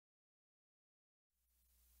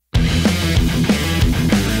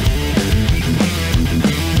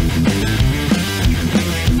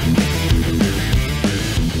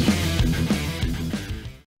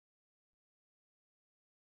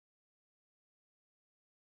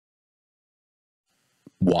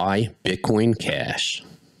Why Bitcoin Cash?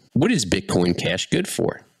 What is Bitcoin Cash good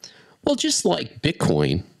for? Well, just like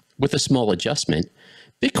Bitcoin, with a small adjustment,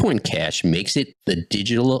 Bitcoin Cash makes it the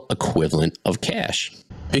digital equivalent of cash.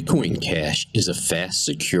 Bitcoin Cash is a fast,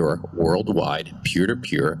 secure, worldwide,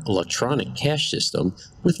 peer-to-peer electronic cash system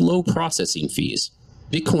with low processing fees.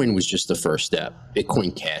 Bitcoin was just the first step.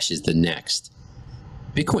 Bitcoin Cash is the next.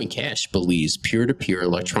 Bitcoin Cash believes peer-to-peer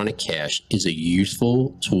electronic cash is a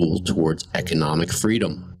useful tool towards economic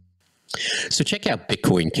freedom. So check out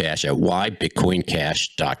Bitcoin Cash at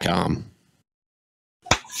whybitcoincash.com.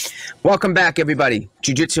 Welcome back, everybody.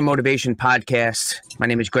 Jiu Jitsu Motivation Podcast. My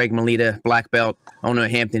name is Greg Melita, black belt, owner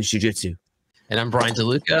of Hampton's Jiu Jitsu. And I'm Brian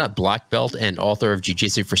DeLuca, black belt and author of Jiu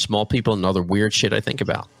Jitsu for Small People and Other Weird Shit I Think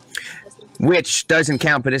About. Which doesn't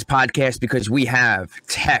count for this podcast because we have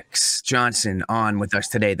Tex Johnson on with us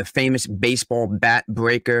today, the famous baseball bat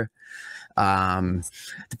breaker, the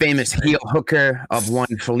famous heel hooker of one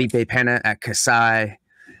Felipe Pena at Kasai.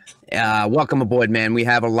 Welcome aboard, man. We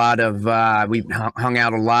have a lot of, we've hung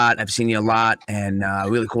out a lot. I've seen you a lot, and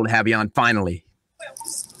really cool to have you on finally.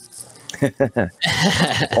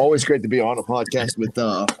 Always great to be on a podcast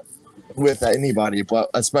with anybody, but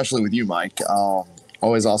especially with you, Mike.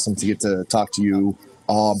 Always awesome to get to talk to you.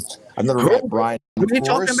 I've never met Brian. Who are you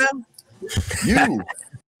talking about? You.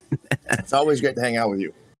 It's always great to hang out with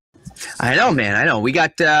you. I know, man. I know. We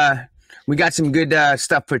got some good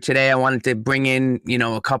stuff for today. I wanted to bring in,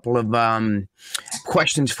 a couple of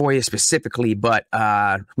questions for you specifically, but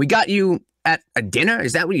we got you at a dinner.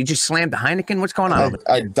 Is that what you just slammed the Heineken? What's going on?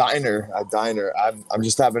 A diner. I'm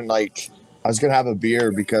just having I was gonna have a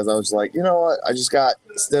beer because I was like, you know what? I just got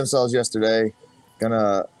stem cells yesterday.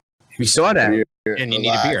 We saw that. And you need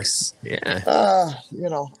a beer. Yeah. I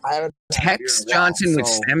haven't. Tex Johnson with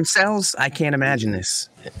stem cells? I can't imagine this.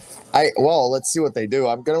 Let's see what they do.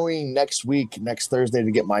 I'm going next Thursday,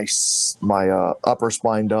 to get my upper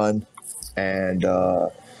spine done, and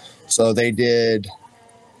so they did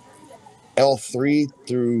L3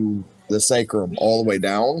 through the sacrum all the way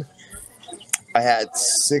down. I had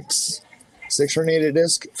six herniated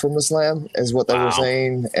disc from the slam, is what they were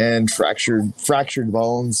saying, and fractured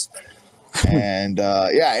bones, and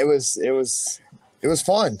it was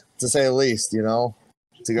fun, to say the least. To go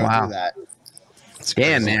through that.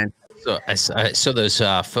 Yeah, man. So I saw those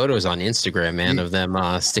photos on Instagram, man, of them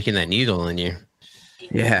sticking that needle in you.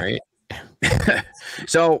 Yeah. Right?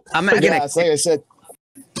 So like I said,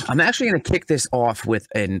 I'm actually going to kick this off with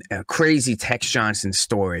a crazy Tex Johnson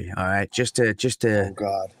story. All right, just to oh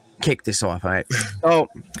God, kick this off. All right. So,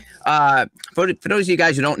 for those of you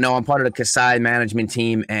guys who don't know, I'm part of the Kasai management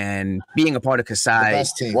team, and being a part of Kasai,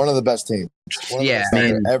 one of the best teams.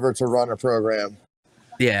 Man, ever to run a program.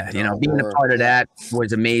 Yeah, being a part of that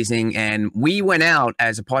was amazing. And we went out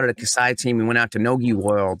as a part of the Kasai team. We went out to Nogi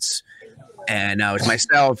Worlds, and it was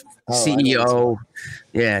myself, CEO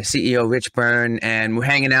Rich Byrne, and we're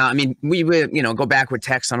hanging out. I mean, we would, go back with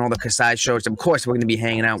Tex on all the Kasai shows. Of course, we're going to be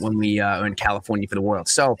hanging out when we are in California for the World.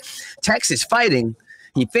 So Tex is fighting.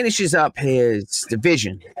 He finishes up his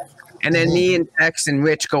division, and then me and Tex and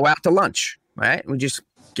Rich go out to lunch. Right? We just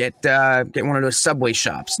get one of those Subway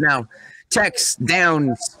shops. Now, Tex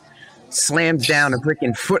slams down a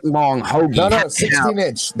freaking foot-long hoagie. No,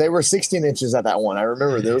 16-inch. They were 16 inches at that one. I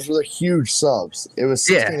remember. Those were the huge subs. It was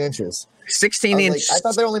 16 inches. 16-inch. I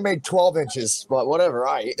thought they only made 12 inches, but whatever,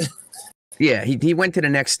 right? Yeah, he went to the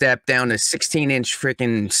next step, down to 16-inch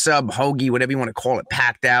freaking sub hoagie, whatever you want to call it,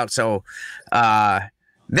 packed out. So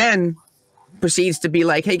then proceeds to be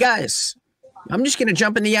like, hey, guys, I'm just going to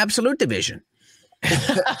jump in the absolute division.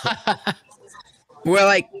 We're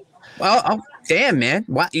like, well, damn, man.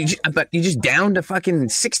 What? But you just down to fucking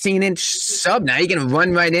 16-inch sub. Now you're going to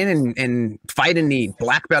run right in and fight in the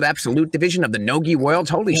black belt absolute division of the Nogi Worlds.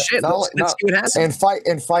 Holy shit. Let's see what happens. And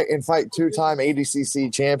fight two-time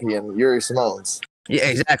ADCC champion, Yuri Simones. Yeah,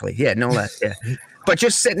 exactly. Yeah, no less. Yeah. But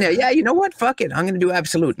just sitting there, yeah, you know what? Fuck it. I'm going to do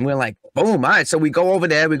absolute. And we're like, boom. All right. So we go over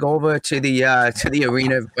there. We go over to the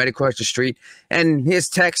arena right across the street. And his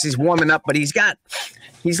Tex is warming up, but he's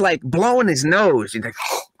like blowing his nose. He's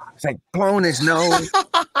like blowing his nose.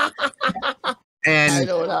 And I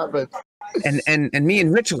know what happened. And me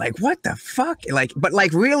and Rich are like, what the fuck? But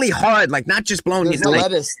really hard, like not just blowing. There's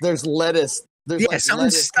lettuce. There's lettuce. There's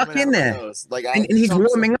something's stuck in there. And he's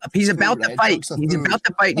warming up. He's about to fight. He's about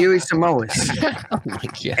to fight Yuri Simoes. Oh my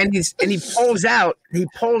God. And he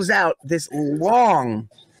pulls out this long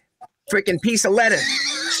freaking piece of lettuce.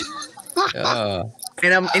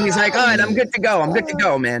 And he's like, all right, I'm good to go. I'm good to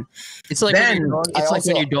go, man. It's like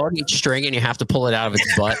when your dog eats string and you have to pull it out of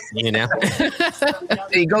its butt,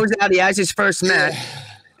 He goes out, he has his first match,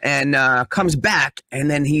 and comes back, and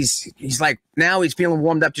then he's like, now he's feeling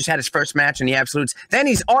warmed up, just had his first match in the absolutes. Then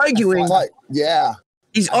he's arguing.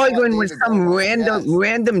 He's arguing with some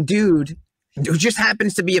random dude who just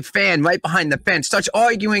happens to be a fan right behind the fence, starts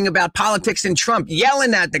arguing about politics and Trump,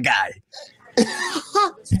 yelling at the guy.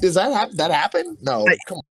 Does that happen? No,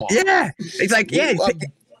 come on. Yeah. It's like, yeah.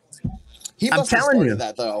 I'm telling you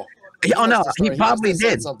that, though. Oh, no, he probably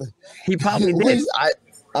did. He probably did.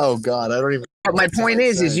 Oh, God, I don't even. But my point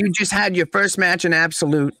is you just had your first match in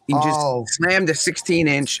absolute. You just slammed a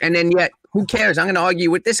 16-inch, and then yet, who cares? I'm going to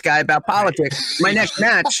argue with this guy about politics. My next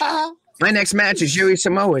match is Yuri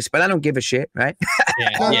Samoas, but I don't give a shit, right?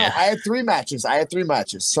 No, I had 3 matches.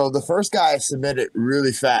 So the first guy I submitted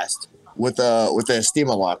really fast with the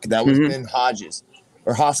Estima lock. That was Ben Hodges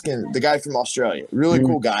or Hoskin, the guy from Australia. Really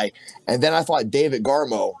cool guy. And then I fought David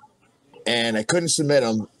Garmo, and I couldn't submit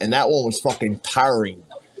him, and that one was fucking tiring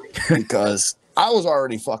because I was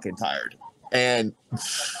already fucking tired. And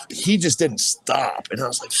he just didn't stop. And I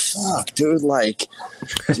was like, fuck, dude, like,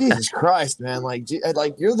 Jesus Christ, man. Like,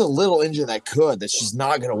 you're the little engine that's just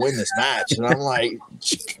not going to win this match. And I'm like,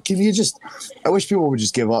 can you just, I wish people would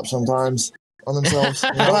just give up sometimes on themselves.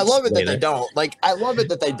 But I love it that they don't. Like, I love it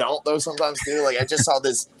that they don't, though, sometimes, too. Like, I just saw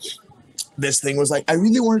this thing was like, I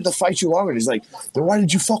really wanted to fight you longer. And he's like, then why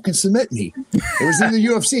did you fucking submit me? It was in the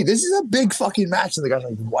UFC. This is a big fucking match. And the guy's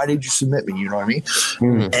like, why did you submit me? You know what I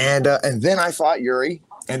mean? And then I fought Yuri,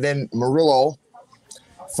 and then Murillo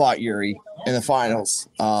fought Yuri in the finals.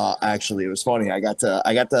 Actually, it was funny. I got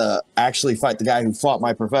to actually fight the guy who fought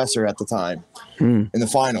my professor at the time in the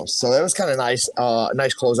finals. So that was kind of nice.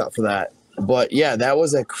 Nice closeout for that. But yeah, that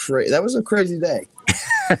was a crazy day,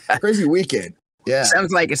 crazy weekend. Yeah,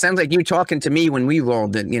 it sounds like you talking to me when we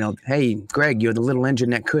rolled it. You know, hey, Greg, you're the little engine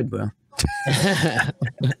that could, bro.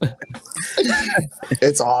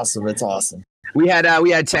 It's awesome. It's awesome. We had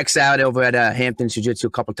Tex out over at Hampton Jiu Jitsu a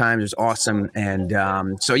couple times. It was awesome. And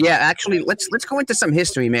so yeah, actually, let's go into some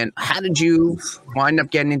history, man. How did you wind up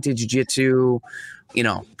getting into Jiu Jitsu? You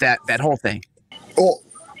know, that whole thing. Well,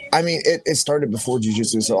 I mean, it started before Jiu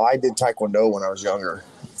Jitsu. So I did Taekwondo when I was younger.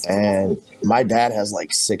 And my dad has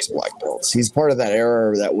like 6 black belts. He's part of that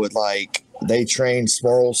era that would like, they train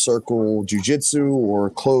small circle jiu-jitsu or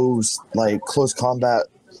close combat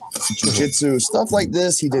jiu-jitsu, stuff like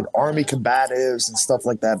this. He did army combatives and stuff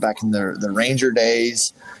like that back in the Ranger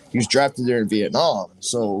days. He was drafted there in Vietnam.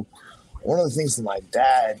 So one of the things that my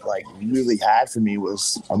dad like really had for me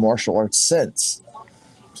was a martial arts sense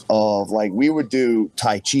of like, we would do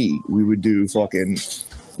Tai Chi. We would do fucking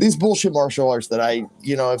these bullshit martial arts that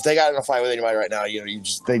if they got in a fight with anybody right now,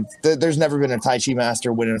 there's never been a Tai Chi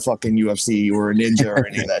master winning a fucking UFC or a ninja or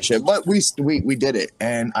any of that shit. But we did it,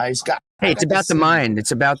 and it's about the mind.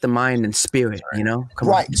 It's about the mind and spirit, you know. Come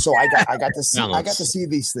on. So I got to see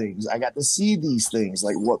these things. I got to see these things,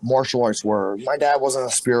 like what martial arts were. My dad wasn't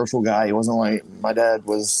a spiritual guy. He wasn't like, my dad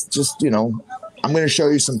was just, I'm going to show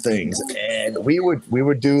you some things. And we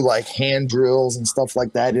would do like hand drills and stuff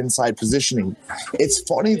like that, inside positioning. It's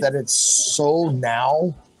funny that it's so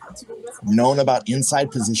now known about inside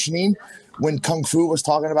positioning when Kung Fu was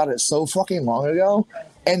talking about it so fucking long ago.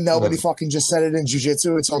 And nobody fucking just said it in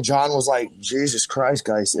jiu-jitsu until John was like, Jesus Christ,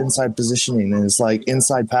 guys, inside positioning. And it's like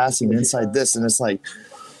inside passing, inside this. And it's like,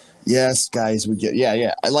 yes, guys, we get,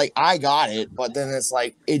 yeah. Like, I got it, but then it's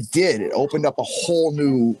like, it opened up a whole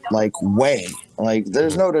new, like, way. Like,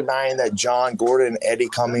 there's no denying that John Gordon, Eddie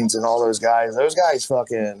Cummings, and all those guys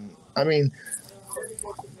fucking, I mean,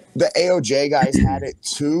 the AOJ guys had it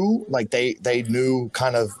too. Like, they knew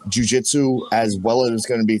kind of jiu-jitsu as well as it was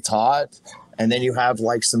going to be taught. And then you have,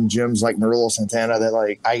 like, some gyms like Murillo Santana that,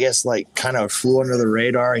 like, I guess, like, kind of flew under the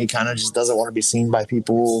radar. He kind of just doesn't want to be seen by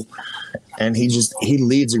people. And he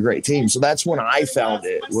leads a great team. So that's when I found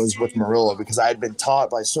it, was with Murillo, because I had been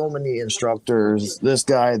taught by so many instructors, this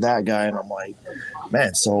guy, that guy. And I'm like,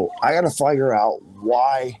 man, so I got to figure out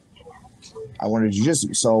why I wanted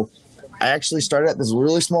jiu-jitsu. So I actually started at this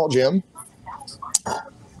really small gym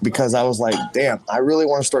because I was like, damn, I really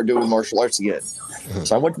want to start doing martial arts again.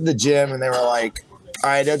 So I went to the gym and they were like,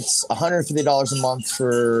 all right, it's $150 a month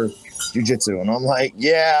for jiu-jitsu. And I'm like,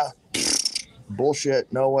 yeah,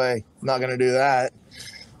 bullshit. No way. I'm not going to do that.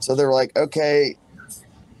 So they were like, okay,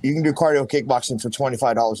 you can do cardio kickboxing for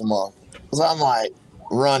 $25 a month. So I'm like,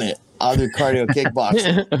 run it. I'll do cardio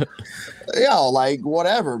kickboxing. Like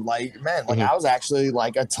whatever. Like, man, like I was actually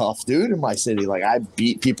like a tough dude in my city. Like I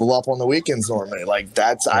beat people up on the weekends normally. Like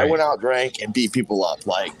I went out, drank, and beat people up.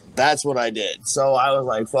 Like that's what I did. So I was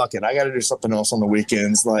like, fuck it, I got to do something else on the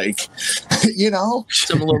weekends. Like, something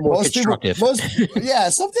a little more constructive. Something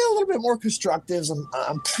a little bit more constructive.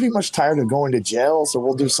 I'm pretty much tired of going to jail, so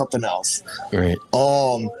we'll do something else. Right.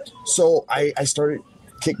 So I started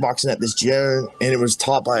kickboxing at this gym, and it was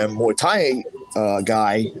taught by a Muay Thai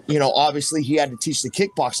guy. Obviously he had to teach the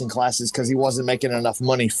kickboxing classes because he wasn't making enough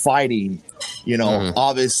money fighting,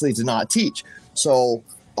 obviously to not teach. So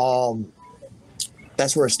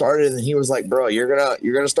that's where it started. And he was like, bro, you're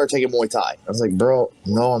gonna start taking Muay Thai. I was like, bro,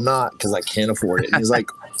 no, I'm not, because I can't afford it. And he's like,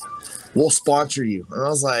 we'll sponsor you. And I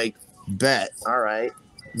was like, bet. All right,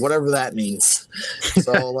 whatever that means.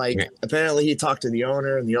 So like apparently he talked to the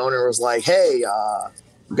owner, and the owner was like, hey,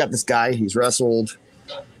 we got this guy, he's wrestled,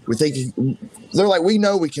 we think they're like, we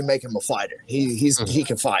know we can make him a fighter. He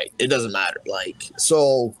can fight. It doesn't matter. Like,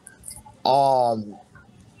 so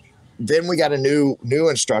then we got a new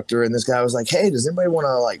instructor, and this guy was like, hey, does anybody want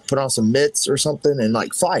to like put on some mitts or something and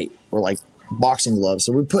like fight, or like boxing gloves?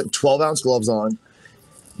 So we put 12-ounce gloves on,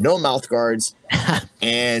 no mouth guards,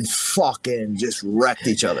 and fucking just wrecked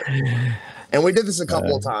each other. And we did this a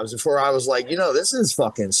couple of times before I was like, this is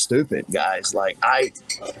fucking stupid, guys. Like, I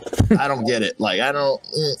don't get it. Like,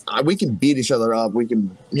 we can beat each other up. We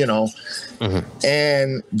can,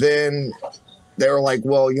 And then they were like,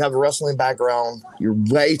 well, you have a wrestling background. You're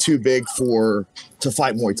way too big to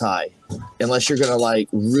fight Muay Thai, unless you're going to like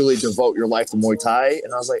really devote your life to Muay Thai.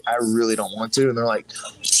 And I was like, I really don't want to. And they're like,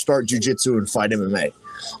 start Jiu Jitsu and fight MMA.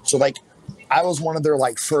 So like, I was one of their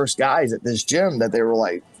like first guys at this gym that they were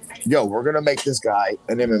like, yo, we're going to make this guy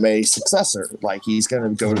an MMA successor. Like, he's going to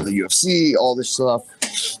go to the UFC, all this stuff.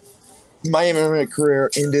 My MMA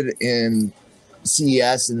career ended in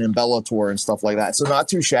CES and in Bellator and stuff like that. So not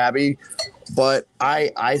too shabby, but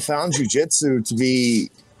I found jiu-jitsu to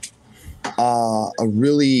be a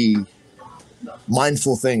really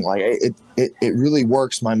mindful thing. Like it really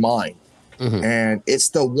works my mind. And it's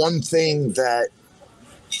the one thing that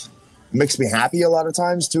makes me happy a lot of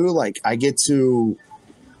times too. Like, I get to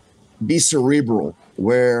be cerebral,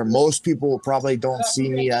 where most people probably don't see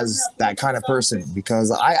me as that kind of person,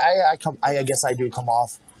 because I guess I do come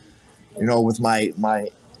off, with my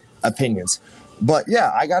opinions. But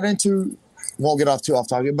yeah, I got into, won't get off too off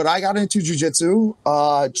topic, but I got into jiu-jitsu,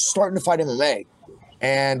 starting to fight MMA.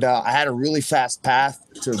 And I had a really fast path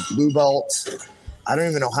to blue belt. I don't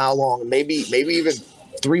even know how long, maybe even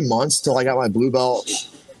 3 months till I got my blue belt.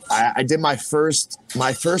 I did my first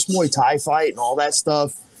Muay Thai fight and all that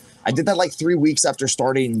stuff. I did that like 3 weeks after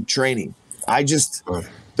starting training.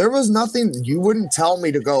 There was nothing, you wouldn't tell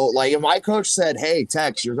me to go. Like, if my coach said, hey,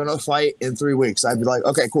 Tex, you're going to fight in 3 weeks, I'd be like,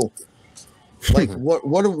 okay, cool. Like, what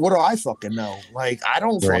do I fucking know? Like, I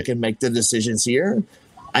don't fucking make the decisions here.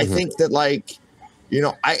 I think that, like,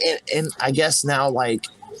 I guess now, like,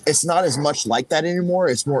 it's not as much like that anymore.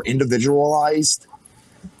 It's more individualized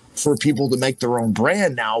for people to make their own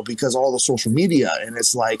brand now, because all the social media. And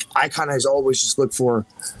it's like, I kind of always just look for,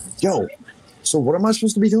 yo, so what am I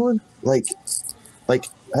supposed to be doing? Like,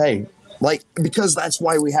 hey, like, because that's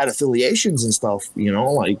why we had affiliations and stuff,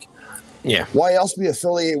 like, yeah, why else be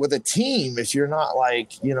affiliated with a team if you're not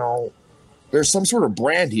like, there's some sort of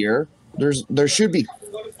brand here. There should be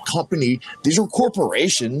company. These are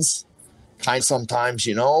corporations. Sometimes,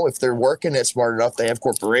 if they're working it smart enough, they have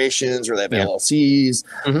corporations or they have LLCs.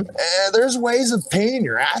 And there's ways of paying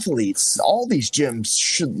your athletes. All these gyms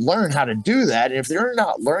should learn how to do that. And if they're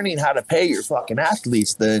not learning how to pay your fucking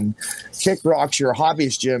athletes, then Kick Rocks, you're a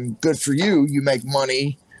hobbyist gym. Good for you. You make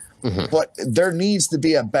money. But there needs to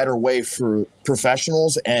be a better way for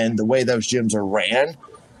professionals and the way those gyms are ran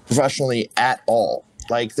professionally at all.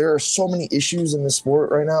 Like, there are so many issues in the sport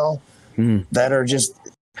right now that are just...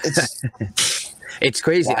 It's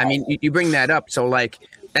crazy. Wow. I mean, you bring that up. So like,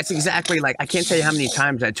 that's exactly like, I can't tell you how many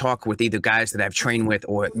times I talk with either guys that I've trained with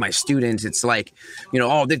or my students. It's like,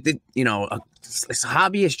 it's a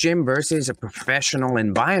hobbyist gym versus a professional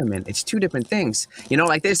environment. It's two different things.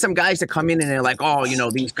 Like, there's some guys that come in and they're like, oh,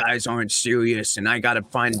 these guys aren't serious and I got to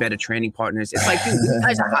find better training partners. It's like, dude, these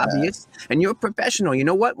guys are hobbyists and you're a professional. You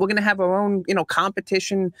know what? We're going to have our own,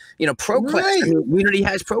 competition, pro class. I mean, Unity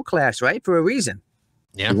has pro class, right? For a reason.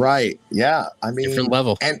 Yeah. Right. Yeah. I mean, different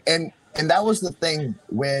level. And that was the thing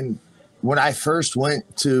when I first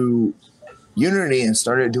went to Unity and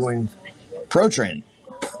started doing pro training.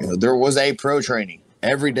 There was a pro training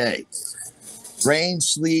every day. Rain,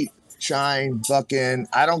 sleet, shine, fucking,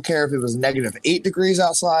 I don't care if it was -8 degrees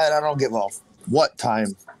outside. I don't give a what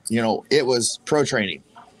time You know, it was pro training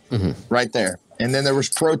right there. And then there was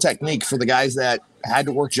pro technique for the guys that had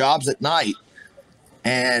to work jobs at night.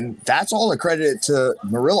 And that's all accredited to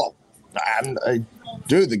Murillo.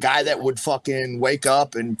 Dude, the guy that would fucking wake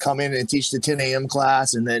up and come in and teach the 10 a.m.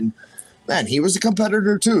 class. And then, man, he was a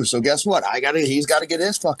competitor too. So guess what? He's got to get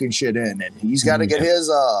his fucking shit in, and he's got to get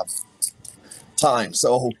his time.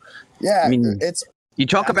 So, yeah, I mean, it's. You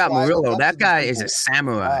talk about Murillo. That guy is a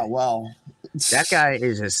samurai. Well, that guy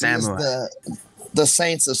is a samurai. The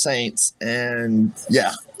saints of saints, and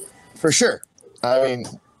yeah, for sure. I mean,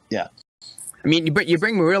 yeah. I mean, you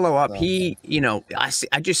bring Murillo up. He, you know,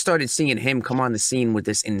 I just started seeing him come on the scene with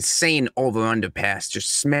this insane over-under pass,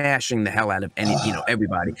 just smashing the hell out of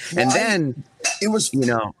everybody. And then it was, you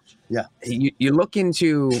know, yeah. You look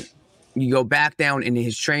into, you go back down into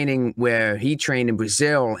his training where he trained in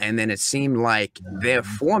Brazil, and then it seemed like their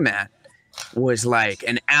format was like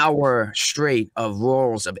an hour straight of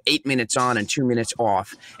rolls of 8 minutes on and 2 minutes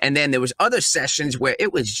off. And then there was other sessions where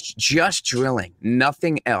it was just drilling,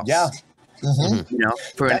 nothing else. Yeah. You know,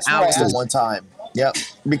 for That's an hour. what I had one time. Yep.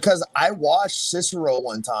 Because I watched Cicero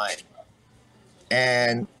one time,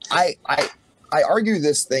 and I argue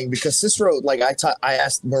this thing because Cicero, like I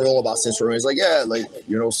asked Murillo about Cicero, and he's like, yeah, like,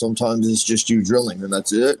 you know, sometimes it's just you drilling and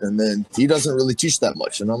that's it. And then he doesn't really teach that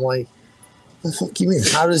much. And I'm like, what the fuck you mean?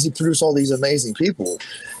 How does he produce all these amazing people?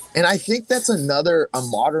 And I think that's a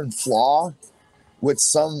modern flaw with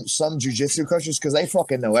some jiu-jitsu coaches, because they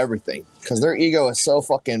fucking know everything, because their ego is so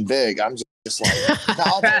fucking big. I'm just like,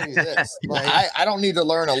 I'll tell you this, like, I don't need to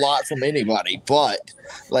learn a lot from anybody, but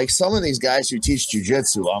like some of these guys who teach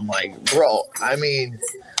jiu-jitsu, I'm like, bro, I mean,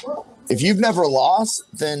 if you've never lost,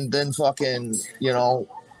 then fucking, you know,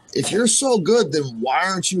 if you're so good, then why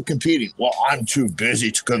aren't you competing? Well, I'm too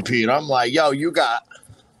busy to compete. I'm like, yo, you got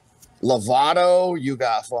Lovato, you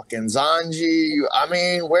got fucking Zanji. I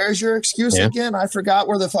mean, where's your excuse again? I forgot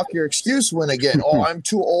where the fuck your excuse went again. Oh, I'm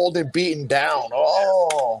too old and beaten down.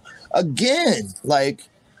 Oh, again. Like,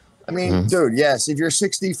 I mean, dude, yes, if you're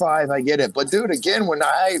 65, I get it. But dude, again, when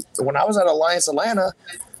I was at Alliance Atlanta,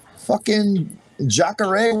 fucking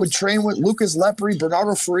Jacare would train with Lucas Lepre,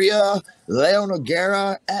 Bernardo Faria, Leo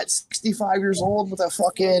Nogueira at 65 years old with a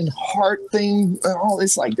fucking heart thing. Oh,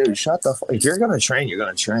 it's like, dude, shut the fuck. If you're gonna train, you're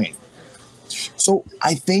gonna train. So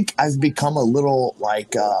I think I've become a little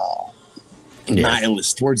like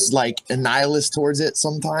nihilist towards it.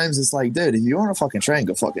 Sometimes it's like, dude, if you want to fucking train,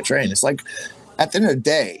 go fucking train. It's like, at the end of the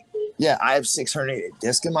day, yeah, I have 688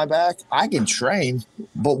 disc in my back. I can train,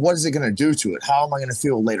 but what is it going to do to it? How am I going to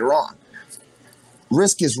feel later on?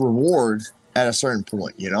 Risk is reward at a certain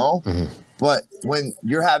point, you know. But when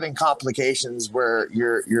you're having complications where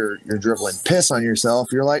you're dribbling piss on yourself,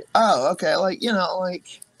 you're like, oh, okay, like, you know,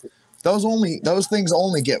 like. Those things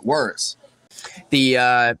only get worse. We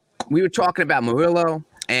were talking about Murillo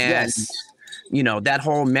and you know, that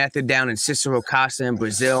whole method down in Cicero Costa in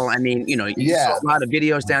Brazil. I mean, you know, you saw a lot of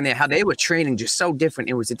videos down there how they were training just so different.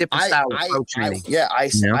 It was a different style of pro training. I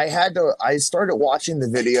started watching the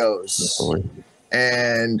videos,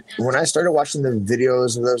 and when I started watching the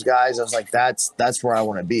videos of those guys, I was like, that's where I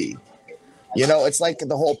want to be. You know, it's like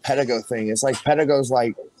the whole Pedigo thing. It's like Pedigo's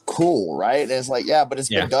like cool, right? And it's like, yeah, but it's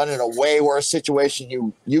been done in a way worse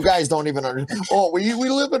situation. You guys don't even understand. Oh, we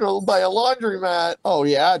live by a laundromat. Oh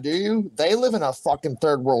yeah, do you? They live in a fucking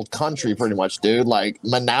third world country, pretty much, dude. Like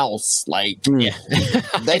Manaus, like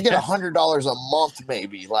they get $100 a month,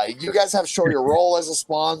 maybe. Like, you guys have Show Your Roll as a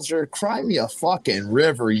sponsor. Cry me a fucking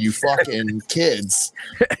river, you fucking kids.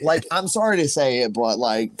 Like, I'm sorry to say it, but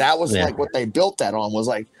like that was like what they built that on, was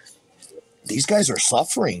like, these guys are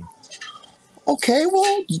suffering. Okay,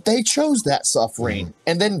 well, they chose that suffering,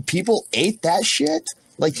 and then people ate that shit.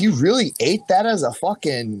 Like, you really ate that as a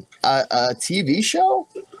fucking a TV show?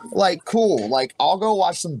 Like, cool. Like, I'll go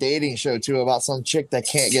watch some dating show too about some chick that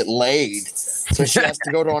can't get laid, so she has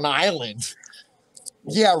to go to an island.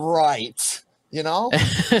 Yeah, right. You know,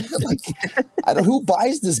 like, who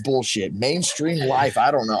buys this bullshit? Mainstream life.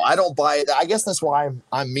 I don't know. I don't buy it. I guess that's why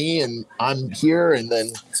I'm me, and I'm here, and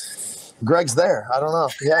then Greg's there. I don't know.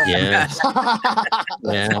 Yeah.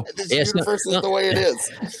 This universe is the way it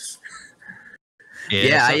is.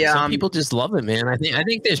 Some people just love it, man. I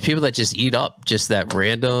think there's people that just eat up just that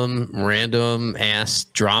random ass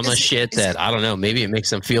drama shit that, I don't know, maybe it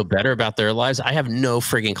makes them feel better about their lives. I have no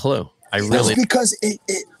friggin' clue. It's because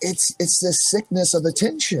it's the sickness of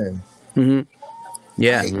attention.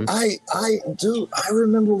 Yeah. I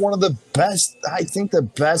remember one of the best, I think the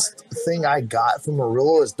best thing I got from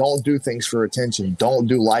Murillo is don't do things for attention. Don't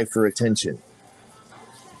do life for attention.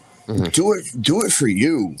 Do it for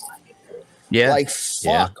you. Yeah. Like,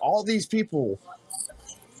 fuck all these people.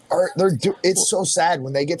 it's so sad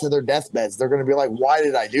when they get to their deathbeds. They're going to be like, why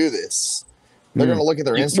did I do this? They're going to look at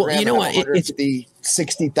their Instagram Well, you know what?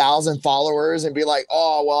 60,000 followers and be like,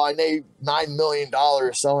 oh, well, I made $9 million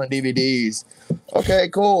selling DVDs. Okay,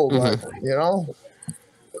 cool. But,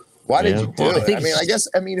 why did you do it?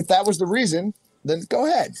 I mean, if that was the reason, then go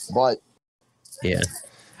ahead. But yeah.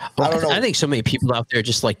 I don't know. I think so many people out there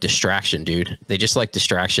just like distraction, dude. They just like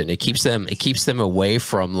distraction. It keeps them away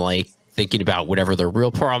from like thinking about whatever their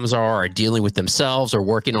real problems are, or dealing with themselves, or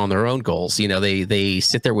working on their own goals. They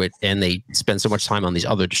sit there and they spend so much time on these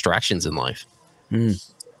other distractions in life.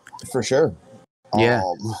 For sure. Yeah.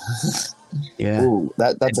 Yeah. Ooh,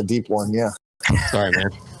 that's a deep one. Yeah. Sorry,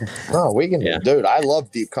 man. No, we can, dude. I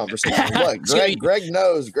love deep conversations. Look, Greg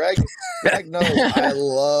knows. Greg knows. I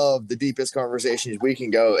love the deepest conversations. We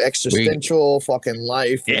can go existential, fucking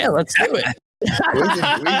life. Yeah, let's do it.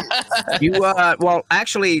 Well,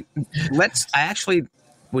 actually, I actually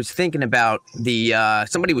was thinking about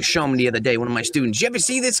somebody was showing me the other day, one of my students. You ever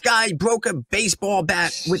see this guy? He broke a baseball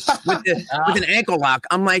bat with an ankle lock.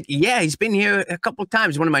 I'm like, yeah, he's been here a couple of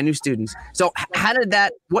times. One of my new students. So how did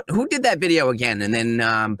that? Who did that video again and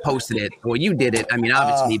then posted it? Well, you did it. I mean,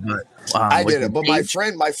 obviously, but I did it. But my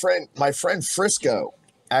friend Frisco,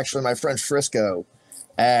 actually, my friend Frisco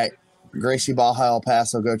at Gracie Baja El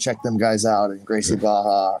Paso. Go check them guys out in Gracie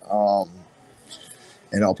Baja.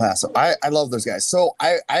 In El Paso. I love those guys. So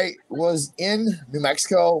I was in New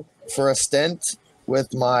Mexico for a stint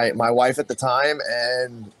with my wife at the time,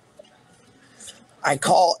 and I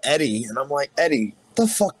call Eddie and I'm like, Eddie,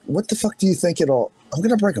 what the fuck do you think I'm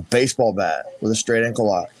gonna break a baseball bat with a straight ankle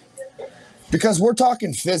lock. Because we're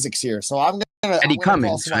talking physics here. So I'm gonna Eddie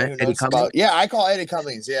Cummings, right? Eddie Cummings. I call Eddie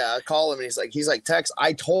Cummings. Yeah, I call him and he's like, Tex,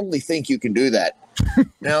 I totally think you can do that.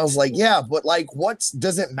 And I was like, yeah, but like,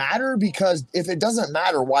 does it matter? Because if it doesn't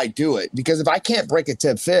matter, why do it? Because if I can't break a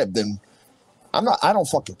tib fib, then I don't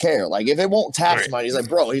fucking care. Like, if it won't tap somebody, he's like,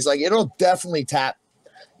 bro, it'll definitely tap.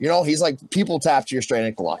 He's like, people tap to your straight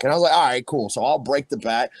ankle lock. And I was like, all right, cool. So I'll break the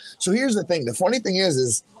bat. So here's the thing. The funny thing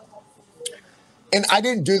is, and I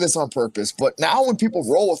didn't do this on purpose, but now when people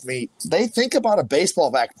roll with me, they think about a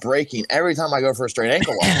baseball bat breaking every time I go for a straight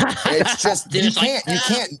ankle lock. It's just, you can't.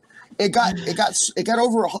 It got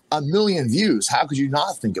over 1 million views. How could you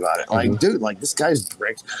not think about it? Like, dude, like this guy's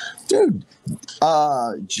bricked. Dude,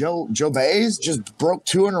 Joe Baez just broke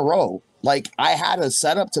 2 in a row. Like, I had a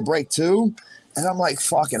setup to break 2, and I'm like,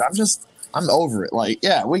 fuck it. I'm over it. Like,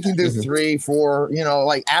 yeah, we can do 3, 4.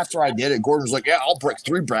 Like after I did it, Gordon was like, yeah, I'll break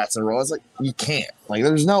 3 bats in a row. I was like, you can't. Like,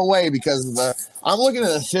 there's no way, because I'm looking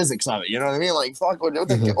at the physics of it. You know what I mean? Like, fuck.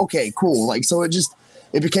 Okay, cool. Like, so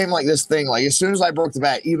it became like this thing. Like, as soon as I broke the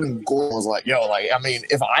bat, even Gordon was like, yo, like, I mean,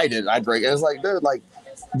 if I did, I'd break it. It was like, dude, like,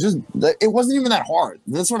 it wasn't even that hard.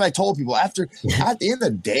 That's what I told people at the end of the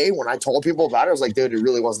day, when I told people about it, I was like, dude, it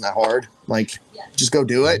really wasn't that hard. Like, just go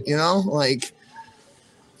do it. Like,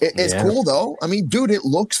 it's cool though. I mean, dude, it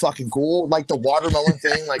looks fucking cool. Like the watermelon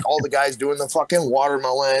thing, like all the guys doing the fucking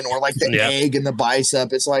watermelon, or like the egg in the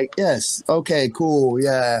bicep. It's like, yes, okay, cool,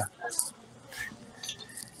 yeah.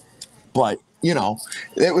 But it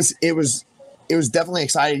was definitely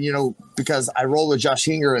exciting, because I rolled with Josh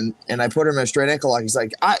Hinger and I put him in a straight ankle lock. He's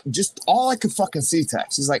like, all I could fucking see,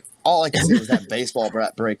 Tex. He's like, all I could see was that baseball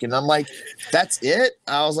bat break. And I'm like, that's it?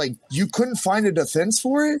 I was like, you couldn't find a defense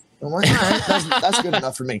for it? I'm like, all right, that's good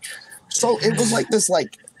enough for me. So it was like this,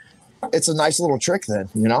 like, it's a nice little trick then,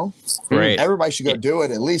 Right. Everybody should go do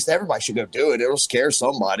it. At least everybody should go do it. It'll scare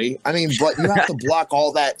somebody. I mean, but you have to block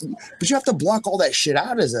all that. But you have to block all that shit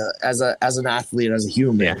out as an athlete, as a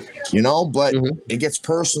human. Yeah. But it gets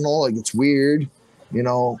personal. It gets weird.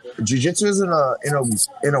 Jiu-jitsu is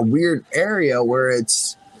in a weird area where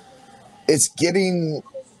it's getting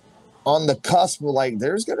on the cusp of, like,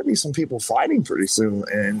 there's going to be some people fighting pretty soon,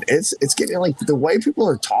 and it's getting, like, the way people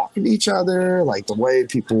are talking to each other, like the way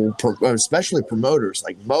people, especially promoters,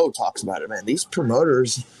 like Mo talks about it, man. These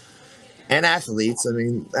promoters and athletes, I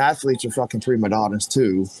mean, athletes are fucking prima donnas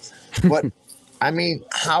too, but I mean,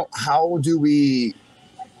 how do we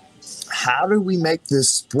make this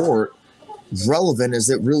sport relevant as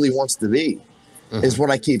it really wants to be? Is what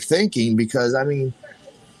I keep thinking, because I mean,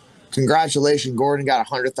 congratulations, Gordon got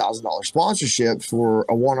 $100,000 sponsorship for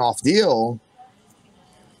a one-off deal.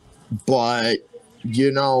 But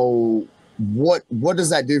what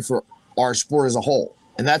does that do for our sport as a whole?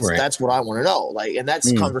 And that's what I want to know. Like, and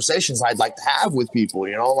that's conversations I'd like to have with people.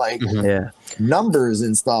 Like numbers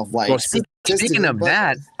and stuff. Like, well, speaking of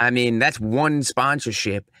that, I mean, that's one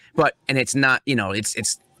sponsorship, and it's not.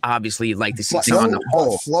 It's obviously like this. On the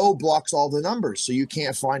whole, Flow blocks all the numbers, so you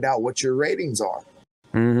can't find out what your ratings are.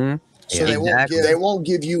 So they won't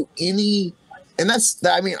give you any, and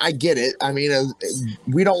I mean, I get it. I mean,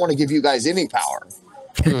 we don't want to give you guys any power.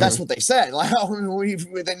 That's what they said. Like,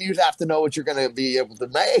 then you'd have to know what you're going to be able to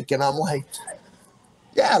make. And I'm like,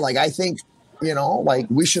 yeah, like I think, like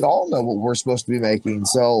we should all know what we're supposed to be making.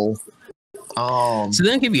 So, so they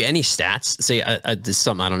don't give you any stats. Say, this is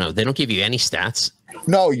something I don't know. They don't give you any stats.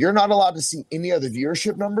 No, you're not allowed to see any other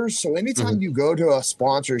viewership numbers. So anytime you go to a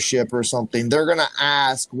sponsorship or something, they're going to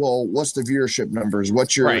ask, well, what's the viewership numbers?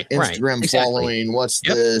 What's your Instagram following? What's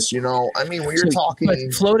this? I mean, when you're talking, but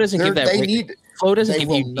Flow doesn't give that. Flow doesn't give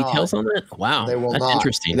you details on that. Wow, that's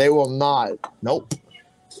interesting. They will not. Nope.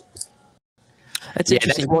 That's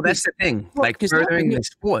interesting. That's the thing. Like furthering the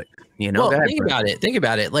sport. Well, think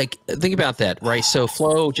about it. Like, think about that, right? So,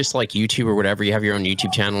 Flow, just like YouTube or whatever, you have your own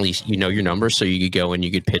YouTube channel. You know your numbers, so you could go and you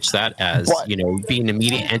could pitch that as being a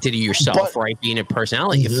media entity yourself, right? Being a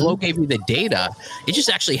personality. If Flow gave you the data, it just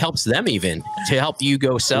actually helps them even to help you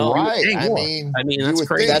go sell. Right. I mean, that's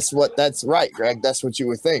crazy. That's right, Greg. That's what you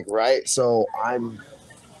would think, right? So I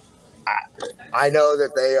know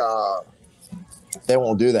that they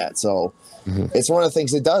won't do that. So. It's one of the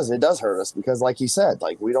things it does hurt us because like you said,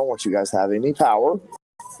 like we don't want you guys to have any power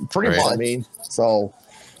pretty much. I mean, so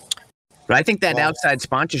but I think that outside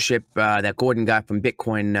sponsorship that Gordon got from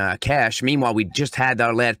Bitcoin Cash. Meanwhile, we just had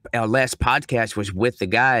our last podcast was with the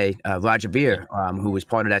guy Roger Beer, who was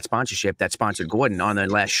part of that sponsorship that sponsored Gordon on the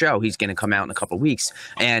last show. He's going to come out in a couple of weeks,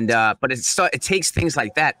 and but it takes things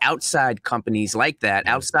like that, outside companies like that,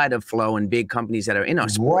 outside of Flow and big companies that are in our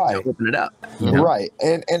sport, to open it up. Right,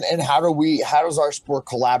 and how does our sport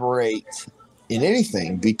collaborate in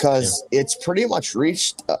anything? Because it's pretty much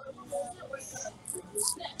reached.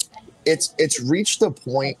 It's reached a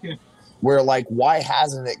point where like why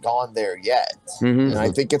hasn't it gone there yet? And I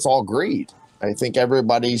think it's all greed. I think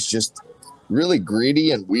everybody's just really greedy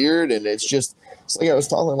and weird, and it's like I was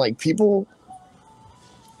talking, like people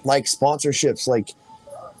like sponsorships, like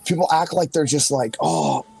people act like they're just like,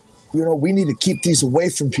 oh, we need to keep these away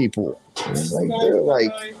from people. They're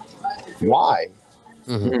like, why?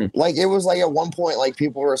 Like it was like at one point, like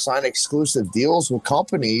people were signing exclusive deals with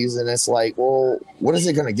companies, and it's like, well, what is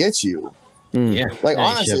it going to get you? Like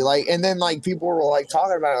honestly, like, and then like people were like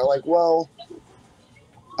talking about it, like, well,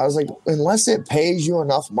 I was like, unless it pays you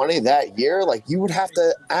enough money that year, like you would have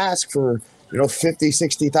to ask for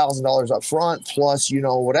 $50,000-$60,000 up front plus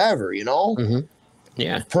whatever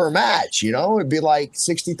per match. It'd be like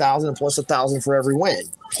 60,000 plus 1,000 for every win,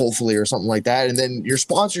 hopefully, or something like that, and then your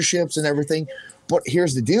sponsorships and everything. But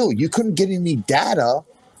here's the deal. You couldn't get any data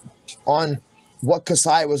on what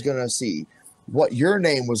Kasai was going to see, what your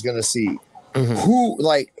name was going to see,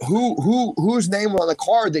 whose name was on the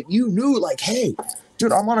card that you knew, like, hey,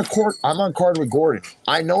 dude, I'm on card with Gordon.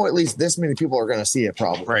 I know at least this many people are going to see it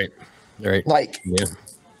probably. Right. Like,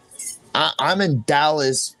 I'm in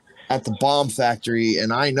Dallas at the Bomb Factory,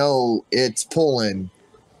 and I know it's pulling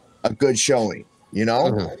a good showing,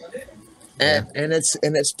 And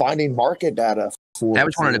it's finding market data for. That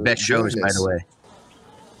was one of the best shows, by the way.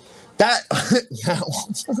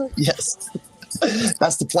 Yes,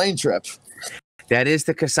 that's the plane trip. That is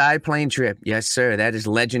the Kasai plane trip. Yes, sir. That is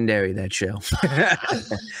legendary. That show.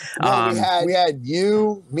 We had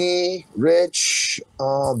you, me, Rich,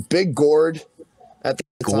 Big Gord at the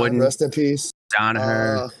time. Rest in peace.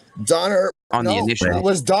 Donaher. On the initiative. It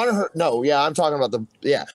was Donaher. No, yeah, I'm talking about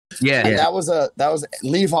Yeah. That was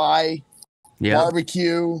Levi. Yeah.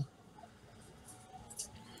 Barbecue.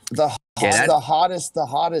 The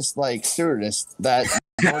hottest like stewardess that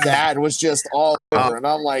your dad was just all over, and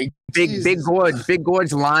I'm like, Big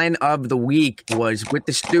Gord's line of the week was with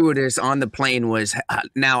the stewardess on the plane was,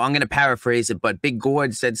 now I'm going to paraphrase it, but Big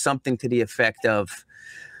Gord said something to the effect of,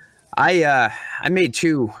 I made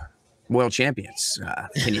 2 world champions.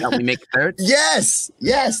 Can you help me make a third? Yes,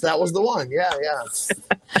 that was the one. Yeah.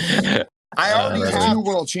 I already have 2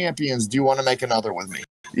 world champions. Do you want to make another with me?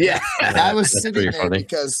 Yeah. I was sitting there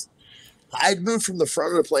because I'd moved from the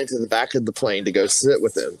front of the plane to the back of the plane to go sit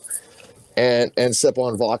with him and sip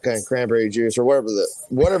on vodka and cranberry juice or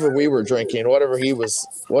whatever we were drinking,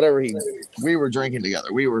 we were drinking together.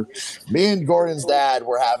 Me and Gordon's dad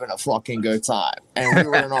were having a fucking good time, and we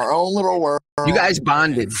were in our own little world. You guys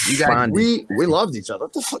bonded. We loved each other.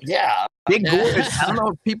 What the fuck? Yeah. Big Gord, I don't know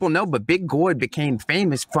if people know, but Big Gord became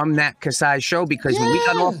famous from that Kasai show because when we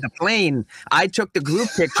got off the plane, I took the group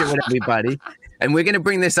picture with everybody. And we're going to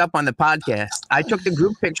bring this up on the podcast. I took the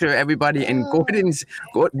group picture of everybody, and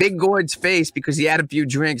Big Gord's face, because he had a few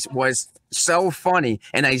drinks, was so funny.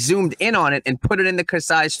 And I zoomed in on it and put it in the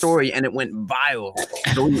Kasai story, and it went viral.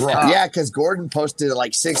 Yeah, because Gordon posted it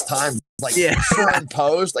like 6 times like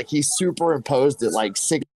superimposed, like he superimposed it like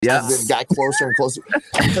six and then got closer and closer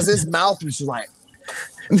because his mouth was just like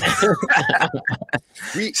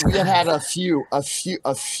we had a few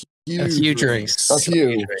drinks.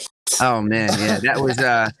 Oh man, yeah, that was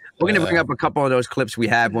we're gonna bring up a couple of those clips we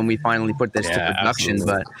have when we finally put this to production.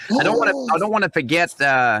 Absolutely. But I don't want to forget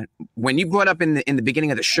when you brought up in the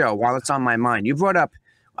beginning of the show, while it's on my mind, you brought up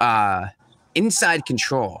inside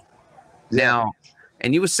control. Now,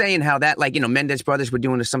 and you were saying how that, like, Mendez brothers were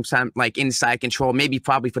doing it sometime, like inside control, maybe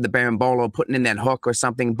probably for the Berimbolo, putting in that hook or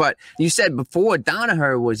something. But you said before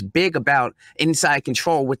Danaher was big about inside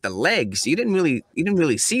control with the legs. You didn't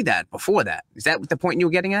really see that before that. Is that the point you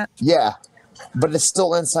were getting at? Yeah, but it's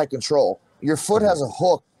still inside control. Your foot has a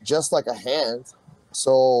hook just like a hand.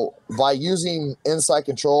 So by using inside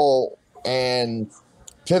control and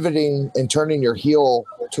pivoting and turning your heel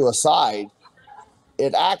to a side,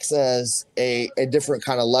 it acts as a different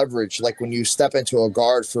kind of leverage. Like when you step into a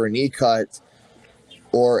guard for a knee cut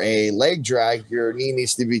or a leg drag, your knee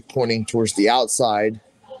needs to be pointing towards the outside,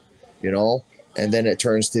 and then it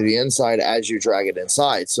turns to the inside as you drag it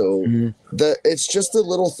inside. So it's just the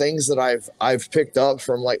little things that I've picked up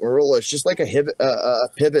from like Marilla. It's just like a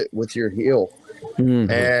pivot with your heel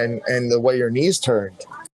and the way your knees turned.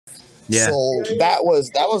 Yeah. So that was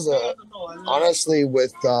honestly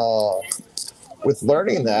with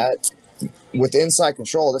learning that with inside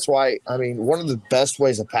control. That's why, one of the best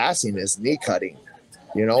ways of passing is knee cutting.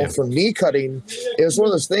 From knee cutting, it was one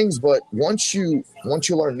of those things, but once you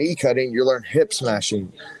learn knee cutting, you learn hip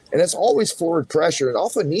smashing. And it's always forward pressure. And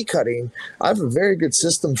off of knee cutting, I have a very good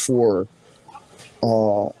system for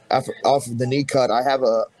off of the knee cut. I have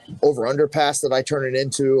a over-under pass that I turn it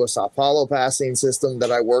into, a Sao Paulo passing system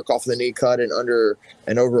that I work off the knee cut and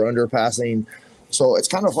over-under passing. So it's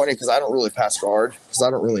kind of funny because I don't really pass guard because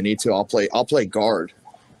I don't really need to. I'll play guard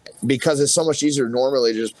because it's so much easier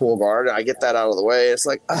normally to just pull guard. And I get that out of the way. It's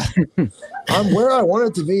like, I'm where I want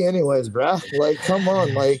it to be anyways, bruh. Like, come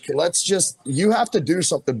on. Like, you have to do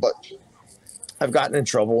something. But I've gotten in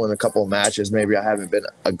trouble in a couple of matches. Maybe I haven't been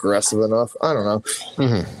aggressive enough. I don't know.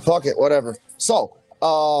 Fuck it, whatever. So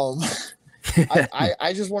I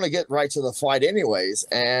just want to get right to the fight anyways.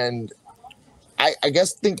 And I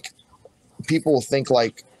guess people think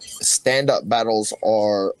like stand-up battles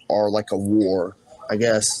are like a war, I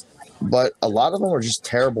guess. But a lot of them are just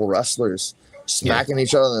terrible wrestlers smacking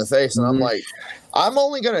each other in the face. And I'm like, I'm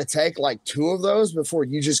only going to take like 2 of those before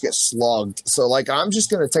you just get slugged. So like, I'm just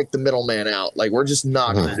going to take the middleman out. Like, we're just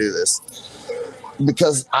not going to do this.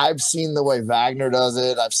 Because I've seen the way Wagner does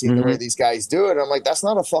it. I've seen the way these guys do it. I'm like, that's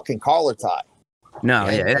not a fucking collar tie. No,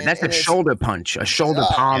 that's a shoulder punch, a shoulder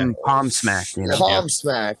palm smack. Palm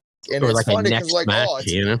smack. And or it's like funny because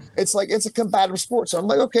it's like it's a combative sport. So I'm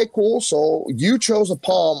like, okay, cool. So you chose a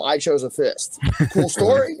palm, I chose a fist. Cool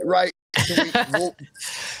story, right?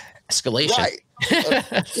 Escalation. Right.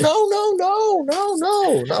 No.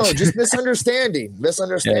 Just misunderstanding.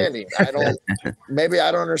 Maybe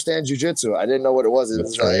I don't understand jiu-jitsu. I didn't know what it was. It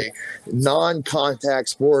was a non-contact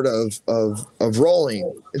sport of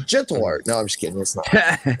rolling. Gentle art. No, I'm just kidding. It's not.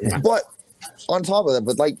 But on top of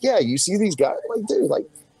that, you see these guys, like, dude, like,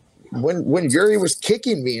 when Yuri was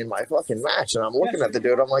kicking me in my fucking match and I'm looking at the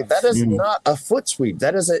dude, I'm like, that is not a foot sweep.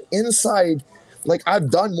 That is an inside, like, I've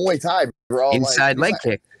done Muay Thai, bro. Inside leg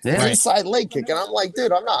kick. Yeah. Inside leg kick. And I'm like,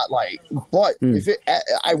 dude, I'm not like, but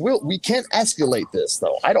we can't escalate this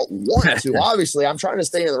though. I don't want to. Obviously, I'm trying to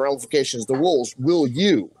stay in the ramifications, the rules. Will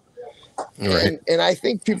you? Right. And I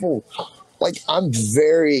think people, like, I'm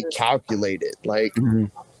very calculated. Like,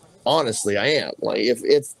 honestly, I am. Like,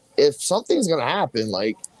 if something's going to happen,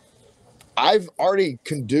 like, I've already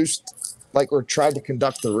conduced, like, or tried to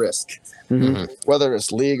conduct the risk, whether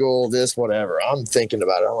it's legal, this, whatever. I'm thinking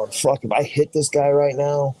about it. I'm like, fuck, if I hit this guy right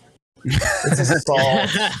now, it's assault.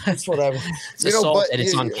 It's whatever. It's assault, and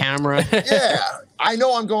it's on camera. Yeah, I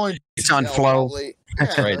know I'm going. It's on flow.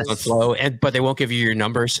 That's right. It's on flow, but they won't give you your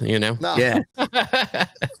numbers. No. Yeah.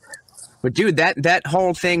 But dude, that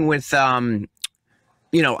whole thing with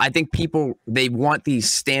I think people, they want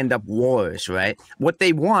these stand-up wars, right? What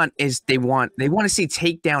they want is they want to see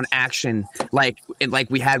takedown action like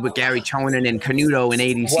we had with Gary Tonin and Canuto in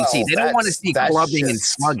ADCC. Well, they don't want to see clubbing and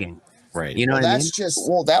slugging. Right. You know what I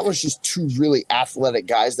mean? That was just 2 really athletic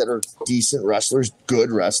guys that are decent wrestlers,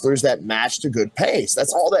 good wrestlers that matched a good pace.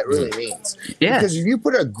 That's all that really means. Yeah. Because if you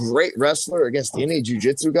put a great wrestler against any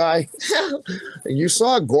jiu-jitsu guy, you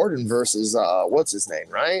saw Gordon versus what's his name,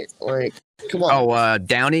 right? Like, come on. Oh,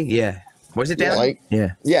 Downey? Yeah. Was it Downey?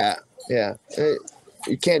 Yeah.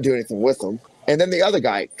 You can't do anything with him. And then the other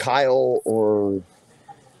guy, Kyle, or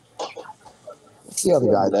what's the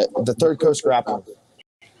other guy the Third Coast Grappling?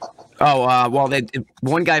 Oh, well,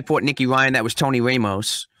 one guy fought Nicky Ryan. That was Tony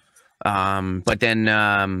Ramos. But then,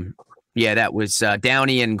 that was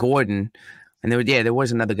Downey and Gordon. And there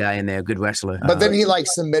was another guy in there, a good wrestler. But then he like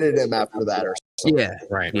submitted him after that or something. Yeah,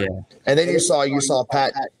 Right. yeah. And then you saw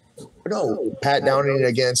Pat Downey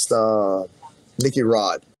against Nicky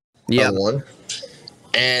Rod. Yeah. One.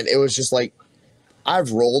 And it was just like,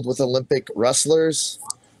 I've rolled with Olympic wrestlers,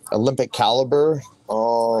 Olympic caliber.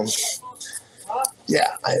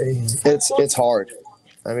 It's hard.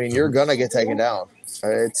 I mean, you're gonna get taken down.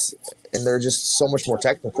 And they're just so much more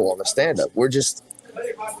technical on the stand-up. We're just,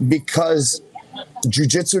 because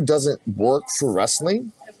jiu-jitsu doesn't work for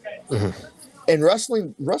wrestling, and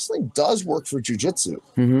wrestling does work for jiu-jitsu,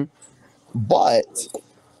 but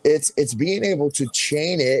it's being able to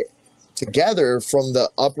chain it together from the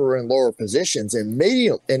upper and lower positions and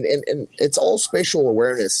medium, and it's all spatial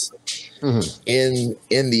awareness in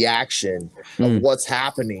the action of what's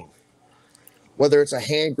happening, whether it's a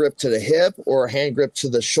hand grip to the hip or a hand grip to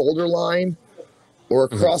the shoulder line or a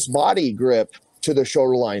cross body grip to the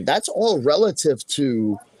shoulder line. That's all relative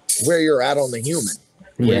to where you're at on the human,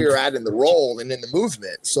 where you're at in the roll and in the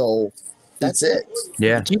movement. So that's it.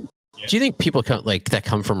 Yeah. Do you think people that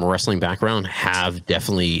come from a wrestling background have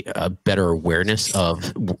definitely a better awareness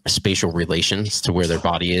of spatial relations to where their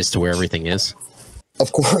body is, to where everything is?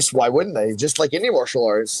 Of course, why wouldn't they? Just like any martial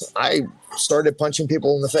arts, I started punching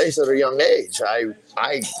people in the face at a young age.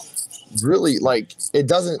 I really it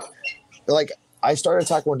doesn't I started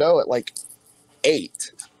Taekwondo at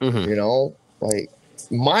 8. You know, when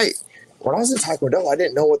I was in Taekwondo, I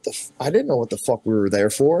didn't know what the fuck we were there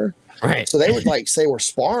for. Right. So they would say we're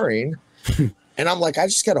sparring, and I'm like, I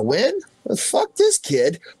just gotta win. Well, fuck this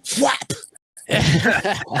kid. Whap.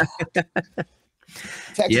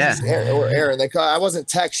 Tex or Aaron. I wasn't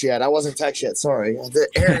Tex yet. Sorry.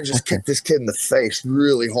 Aaron just kicked this kid in the face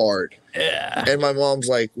really hard. Yeah. And my mom's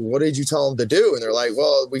like, "What did you tell him to do?" And they're like,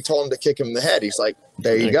 "Well, we told him to kick him in the head." He's like,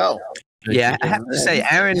 "There you go." Yeah, I have to say,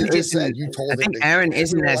 Aaron isn't. I think Aaron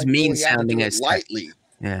isn't as mean sounding as lightly.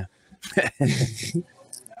 Yeah.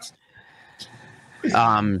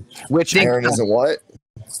 Which Aaron isn't what?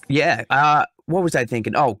 Yeah. What was I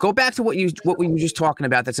thinking? Oh, go back to what we were just talking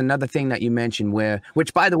about. That's another thing that you mentioned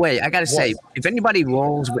which by the way, I got to say, if anybody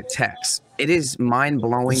rolls with Tex, it is mind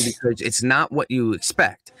blowing because it's not what you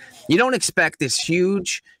expect. You don't expect this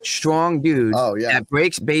huge, strong dude that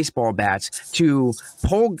breaks baseball bats to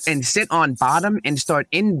pull and sit on bottom and start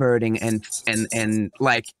inverting and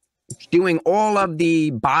doing all of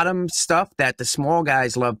the bottom stuff that the small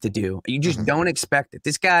guys love to do. You just don't expect it.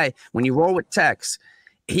 This guy, when you roll with Tex,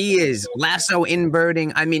 he is lasso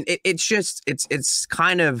inverting. I mean, it's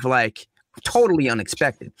kind of totally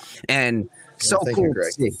unexpected and so cool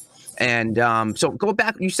to see. And so go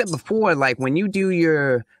back. You said before, when you do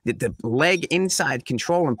the leg inside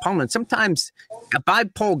control and pummeling, sometimes if I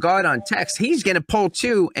pull guard on Tex, he's going to pull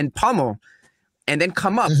two and pummel and then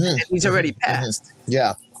come up and he's already passed.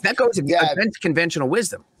 Yeah. That goes against conventional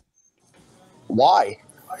wisdom. Why?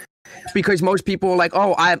 Because most people are like,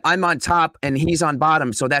 oh, I'm on top and he's on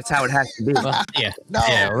bottom, so that's how it has to be.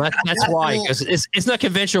 That's why. Because it's not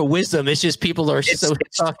conventional wisdom. It's just people are so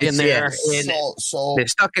stuck in there. They're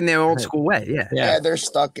stuck in their old school way. Yeah, they're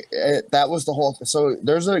stuck. That was the whole. So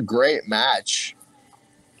there's a great match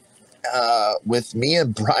with me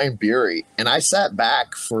and Brian Bury, and I sat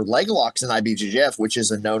back for leg locks in IBJJF, which is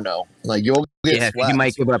a no-no. You'll get swept. You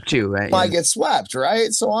might give up too, right? Might get swept,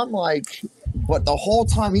 right? So I'm like. But the whole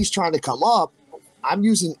time he's trying to come up, I'm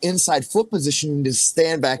using inside foot positioning to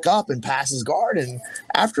stand back up and pass his guard. And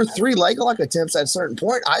after 3 leg lock attempts at a certain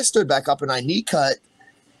point, I stood back up and I knee cut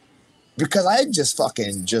because I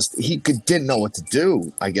didn't know what to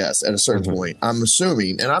do, I guess, at a certain point. I'm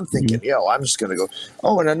assuming. And I'm thinking, I'm just going to go.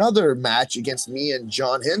 Oh, and another match against me and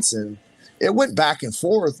John Henson, it went back and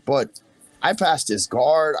forth, but I passed his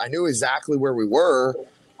guard. I knew exactly where we were.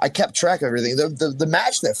 I kept track of everything. The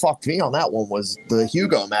match that fucked me on that one was the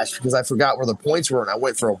Hugo match because I forgot where the points were and I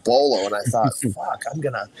went for a bolo and I thought, fuck,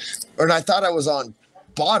 and I thought I was on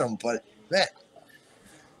bottom, but man,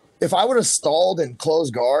 if I would have stalled and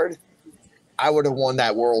closed guard, I would have won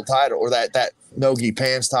that world title or that Nogi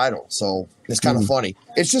Pants title. So it's kind of funny.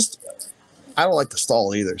 It's just, I don't like to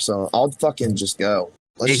stall either. So I'll fucking just go.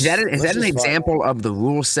 Is that an example of the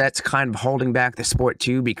rule sets kind of holding back the sport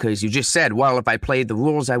too? Because you just said, well, if I played the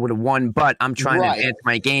rules, I would have won, but I'm trying to advance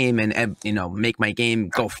my game and make my game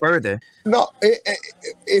go further. No,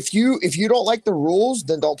 if you don't like the rules,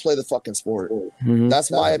 then don't play the fucking sport.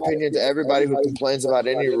 That's my opinion to everybody who complains about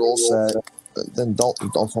any rule set. Then don't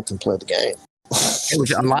fucking play the game.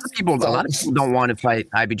 Which a lot of people don't want to fight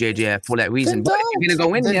IBJJF for that reason. But if you're gonna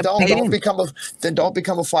go in there, don't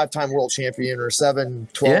become a 5-time world champion or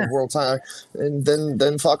 7-12 world time, and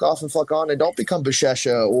then fuck off and fuck on, and don't become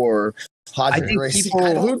Bashesha or Hodgman Racing.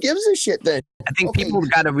 Who gives a shit then? I think people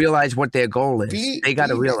got to realize what their goal is. They got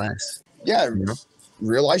to realize. Yeah,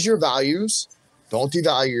 realize your values. Don't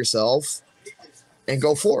devalue yourself, and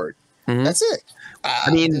go forward. That's it.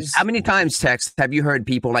 I mean, how many times, Tex, have you heard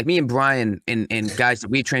people like me and Brian and guys that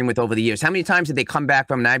we trained with over the years? How many times did they come back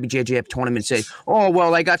from an IBJJF tournament and say, "Oh,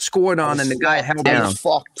 well, I got scored on," and the guy held down?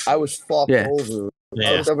 I was fucked over.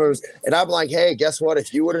 Yeah. And I'm like, hey, guess what?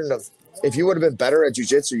 If you would have been better at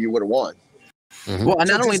jiu-jitsu, you would have won. Well, and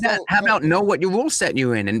not only that, how about know what your rule set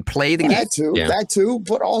you're in and play the game? That too,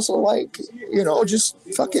 but also like, just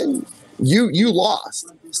fucking you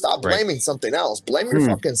lost. Stop blaming something else. Blame your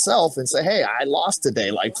fucking self and say, hey, I lost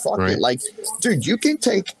today. Like, fuck it. Like, dude,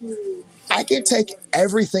 I can take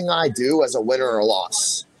everything I do as a win or a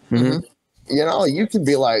loss. You can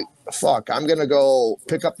be like, fuck, I'm going to go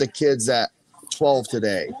pick up the kids at 12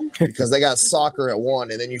 today because they got soccer at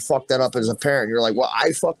 1, and then you fuck that up as a parent. You're like, well,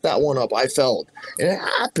 I fucked that one up. I failed. And it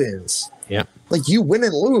happens. Yeah. Like, you win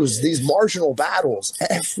and lose these marginal battles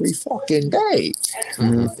every fucking day.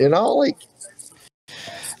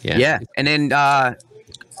 Yeah. And then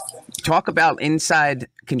talk about inside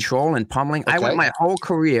control and pummeling. Okay. I went my whole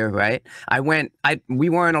career, right? We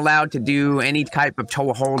weren't allowed to do any type of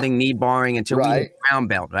toe holding, knee barring until we hit brown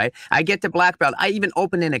belt, right? I get to black belt. I even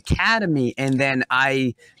opened an academy, and then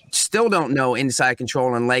I still don't know inside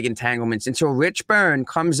control and leg entanglements until Rich Byrne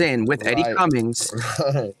comes in with Eddie Cummings.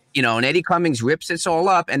 And Eddie Cummings rips this all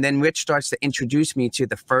up, and then Rich starts to introduce me to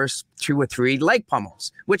the first 2 or 3 leg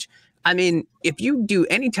pummels, which, I mean, if you do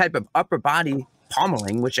any type of upper body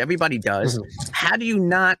pummeling, which everybody does, how do you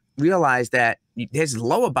not realize that there's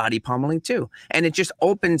lower body pummeling too? And it just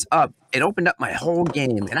opened up my whole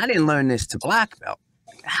game. And I didn't learn this to black belt.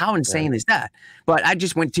 How insane is that? But I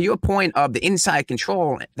just went to your point of the inside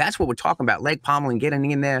control. That's what we're talking about. Leg pummeling,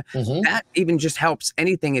 getting in there. That even just helps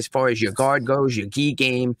anything as far as your guard goes, your gi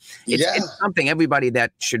game. It's something everybody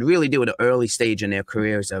that should really do at an early stage in their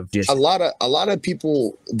careers of just a lot of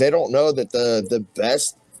people, they don't know that the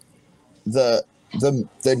best the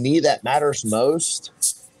knee that matters most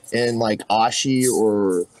in like Ashi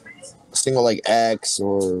or single leg X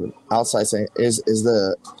or outside is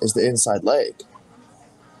the inside leg.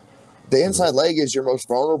 The inside leg is your most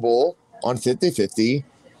vulnerable on 50-50.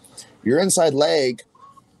 Your inside leg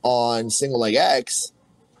on single leg X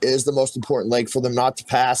is the most important leg for them not to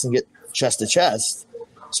pass and get chest to chest.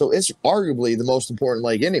 So it's arguably the most important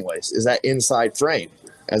leg anyways, is that inside frame,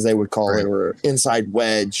 as they would call it, or inside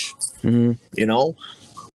wedge. You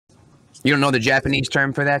don't know the Japanese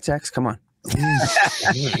term for that, Tex? Come on.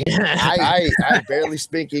 I barely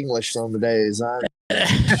speak English some days.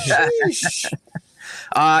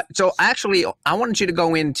 So actually, I wanted you to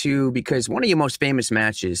go into, because one of your most famous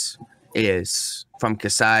matches is from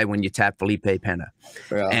Kasai when you tapped Felipe Pena,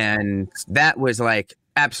 and that was like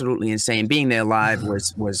absolutely insane. Being there live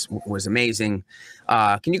was amazing.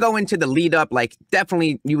 Can you go into the lead up? Like,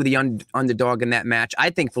 definitely you were the underdog in that match. I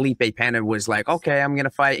think Felipe Pena was like, okay, I'm gonna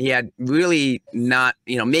fight. He had really not,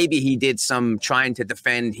 maybe he did some trying to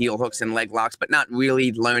defend heel hooks and leg locks, but not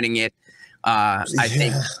really learning it. I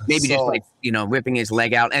think maybe just like, ripping his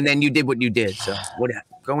leg out, and then you did what you did. So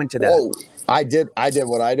go into that. Oh, I did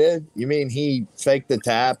what I did. You mean he faked the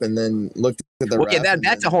tap and then looked at the ref? Yeah,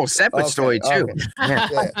 that's a whole separate story too.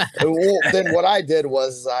 Okay. Well, then what I did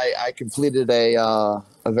was I completed a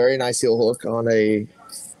very nice heel hook on a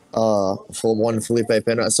full one Felipe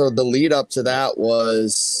Pena. So the lead up to that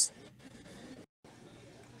was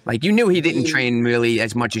like, you knew he didn't train really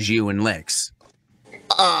as much as you in legs.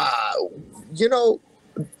 I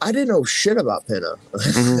didn't know shit about Pena.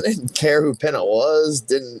 I didn't care who Pena was.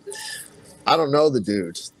 I don't know the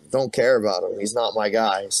dude. Don't care about him. He's not my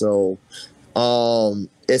guy. So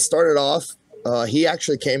it started off, he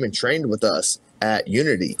actually came and trained with us at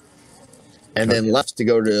Unity and then left to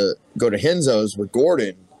go to Henzo's with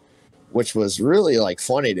Gordon, which was really like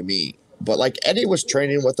funny to me. But like, Eddie was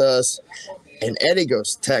training with us, and Eddie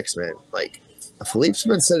goes, Tex, man, like, Philippe's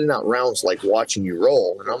been sitting out rounds like watching you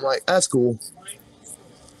roll. And I'm like, that's cool.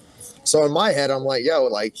 So in my head, I'm like, yo,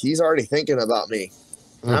 like, he's already thinking about me.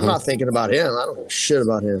 I'm not thinking about him. I don't know shit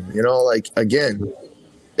about him. Like, again,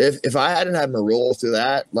 if I hadn't had Marul through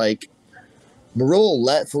that, like, Marul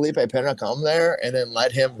let Felipe Pena come there and then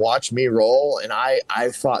let him watch me roll. And I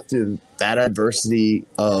fought through that adversity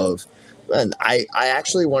of, and I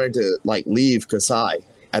actually wanted to like leave Kasai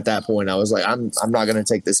at that point. I was like, I'm not gonna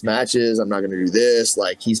take this matches. I'm not gonna do this.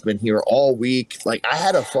 Like, he's been here all week. Like, I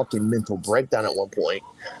had a fucking mental breakdown at one point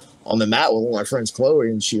on the mat with one of my friends, Chloe,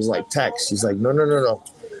 and she was like, Tex. She's like, no.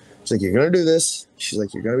 She's like, you're gonna do this. She's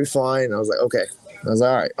like, you're gonna be fine. And I was like, okay. I was like,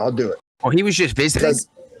 all right, I'll do it. Oh, he was just visiting.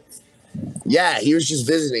 Yeah, he was just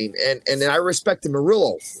visiting, and I respect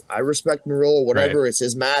Murillo. I respect Murillo. Whatever, It's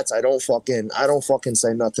his mats. I don't fucking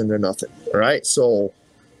say nothing to nothing. All right, so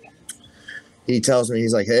he tells me,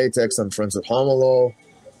 he's like, hey, Tex, I'm friends with Romulo.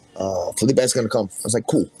 Felipe's gonna come. I was like,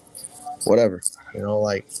 cool, whatever. You know,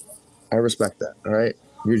 like, I respect that. All right,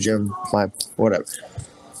 your gym, my whatever.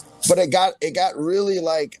 But it got really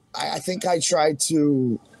like, I think I try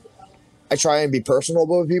and be personal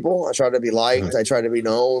with people. I try to be liked. I try to be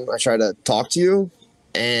known. I try to talk to you.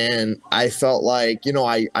 And I felt like, you know,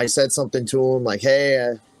 I said something to him like,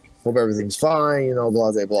 hey, I hope everything's fine, you know,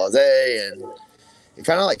 blase, blase. And he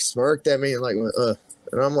kind of like smirked at me and like,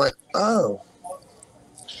 and I'm like, oh,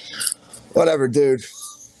 whatever, dude.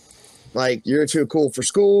 Like, you're too cool for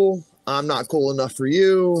school. I'm not cool enough for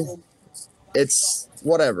you. It's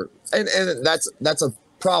whatever. And that's a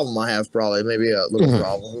problem I have, probably, maybe a little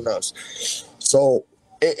problem, who knows. So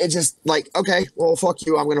it just like, okay, well, fuck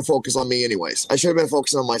you, I'm gonna focus on me anyways. I should have been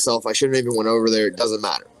focusing on myself. I shouldn't even went over there. It doesn't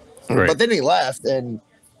matter. But then he left, and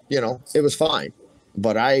you know, it was fine.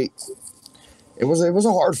 But it was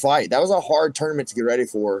a hard fight. That was a hard tournament to get ready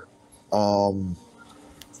for,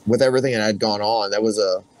 with everything that had gone on.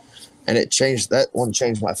 And it changed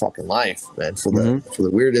my fucking life, man, for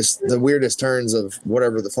the weirdest turns of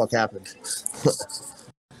whatever the fuck happened.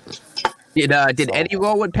 Did Eddie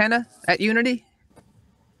roll with Penna at Unity?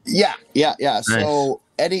 Yeah. Nice. So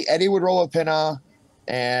Eddie would roll with Penna,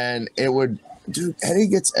 and dude, Eddie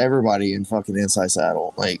gets everybody in fucking inside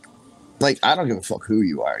saddle. Like I don't give a fuck who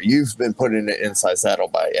you are. You've been put in an inside saddle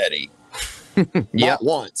by Eddie. Not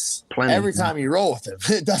once. Plenty. Every time you roll with him,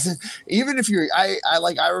 it doesn't. Even if you're, I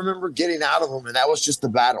remember getting out of him, and that was just the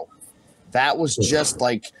battle. That was just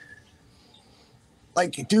like,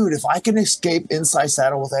 dude, if I can escape inside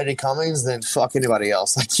saddle with Eddie Cummings, then fuck anybody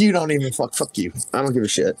else. Like, you don't even fuck you. I don't give a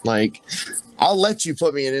shit. Like, I'll let you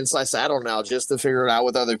put me in inside saddle now just to figure it out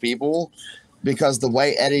with other people, because the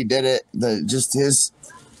way Eddie did it,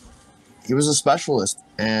 he was a specialist,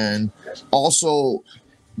 and also.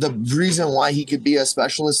 The reason why he could be a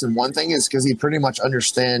specialist in one thing is because he pretty much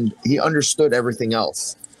understood everything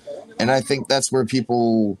else. And I think that's where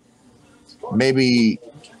people maybe,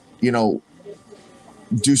 you know,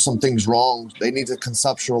 do some things wrong. They need to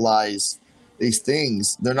conceptualize these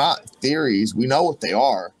things. They're not theories. We know what they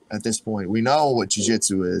are at this point. We know what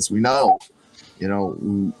jiu-jitsu is. We know, you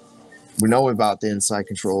know, we know about the inside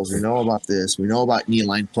controls. We know about this. We know about knee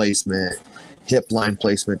line placement, hip line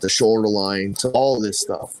placement, the shoulder line, to all this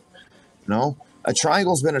stuff. You know, a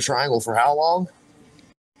triangle's been a triangle for how long?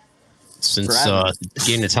 Since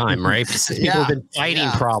beginning of time, right? People have been fighting,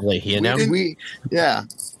 probably. You know,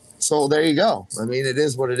 So there you go. I mean, it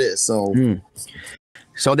is what it is. So,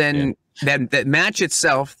 so then that match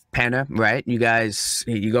itself, Penna, right? You guys,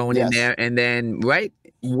 you going in there, and then right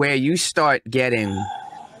where you start getting,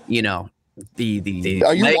 you know, the.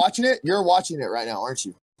 Are you watching it? You're watching it right now, aren't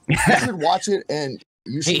you? You should watch it, and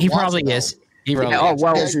you should. He probably is. He probably is. Oh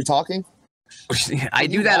well, as you're talking. I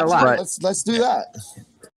do that a lot. Let's do that.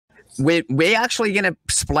 We're actually gonna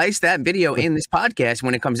splice that video in this podcast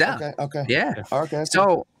when it comes out. Okay. Yeah. Okay.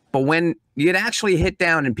 So, but when you'd actually hit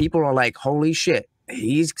down and people are like, "Holy shit,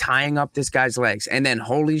 he's tying up this guy's legs," and then,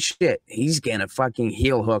 "Holy shit, he's gonna fucking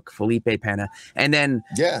heel hook Felipe Penna," and then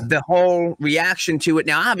the whole reaction to it.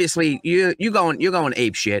 Now, obviously, you're going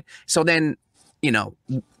ape shit. So then, you know,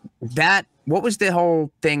 that. What was the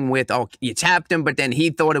whole thing with, you tapped him, but then he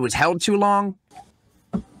thought it was held too long?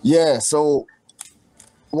 Yeah, so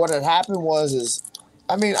what had happened I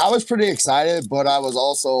was pretty excited, but I was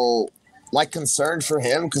also, like, concerned for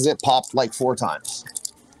him because it popped, like, 4 times.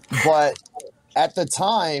 But at the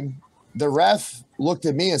time, the ref looked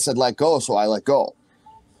at me and said, let go, so I let go.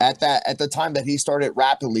 At the time that he started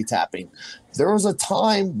rapidly tapping. There was a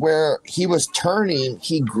time where he was turning,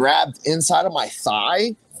 he grabbed inside of my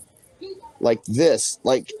thigh, like this,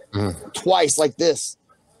 like twice, like this,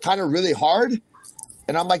 kind of really hard.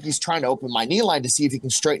 And I'm like, he's trying to open my knee line to see if he can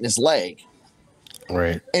straighten his leg.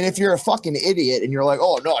 Right. And if you're a fucking idiot and you're like,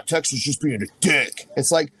 oh, no, Tex is just being a dick.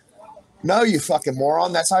 It's like, no, you fucking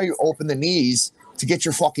moron. That's how you open the knees to get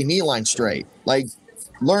your fucking knee line straight. Like,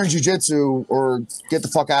 learn jiu-jitsu or get the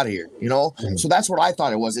fuck out of here, you know? So that's what I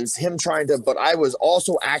thought it was. It was him trying to, but I was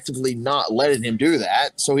also actively not letting him do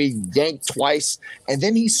that. So he yanked twice, and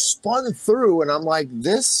then he spun through, and I'm like,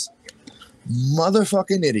 this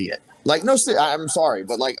motherfucking idiot. Like, no, I'm sorry,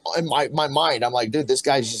 but like in my mind, I'm like, dude, this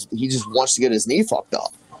guy he just wants to get his knee fucked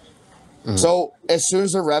up. Mm-hmm. So as soon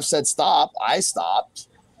as the ref said stop, I stopped.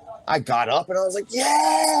 I got up and I was like,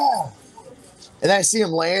 yeah. And I see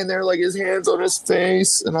him laying there, like his hands on his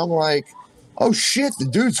face, and I'm like, oh shit, the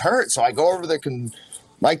dude's hurt. So I go over there,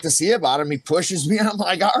 like to see about him. He pushes me, and I'm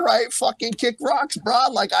like, all right, fucking kick rocks, bro.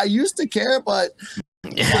 Like I used to care, but I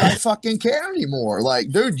don't fucking care anymore.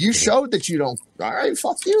 Like, dude, you showed that you don't. All right,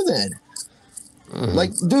 fuck you then. Mm-hmm.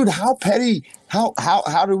 Like, dude, how petty?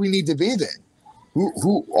 How do we need to be then?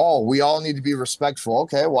 Oh, we all need to be respectful.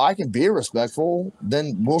 Okay, well, I can be respectful.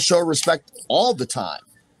 Then we'll show respect all the time,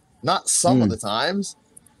 not some of the times.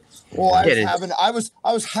 Well, I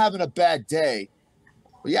was having a bad day.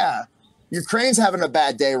 Well, yeah, Ukraine's having a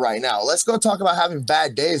bad day right now. Let's go talk about having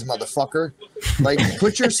bad days, motherfucker. Like,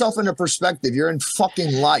 put yourself into perspective. You're in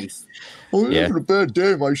fucking life. Oh, yeah, having a bad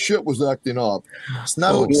day. My shit was acting up. It's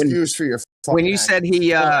no excuse for your. When you said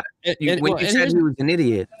he was an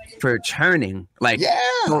idiot for turning, like,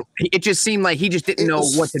 it just seemed like he just didn't know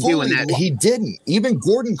what to do in that. He didn't. Even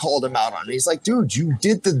Gordon called him out on it. He's like, dude, you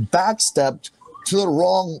did the back step to the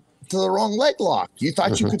wrong leg lock. You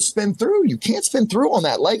thought you could spin through. You can't spin through on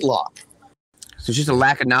that leg lock. So it's just a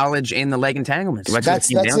lack of knowledge in the leg entanglements. That's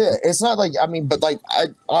it. It's not like, I mean, but like,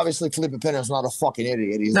 obviously Felipe Pina's not a fucking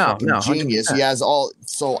idiot. He's a fucking genius. 100%. He has all.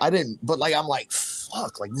 So I didn't. But like, I'm like,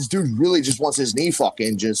 fuck. Like this dude really just wants his knee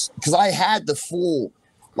fucking just because I had the full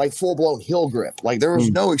blown heel grip. Like there was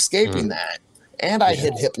no escaping that, and I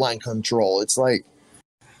hit hip line control. It's like,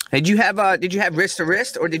 did you have wrist to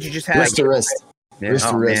wrist or did you just have wrist to wrist? Yeah. Wrist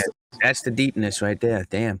to wrist. That's the deepness right there.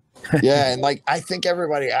 Damn. Yeah, and like I think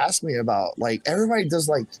everybody asked me about like everybody does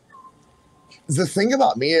like the thing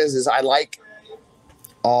about me is I like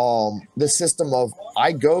the system of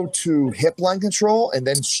I go to hip line control and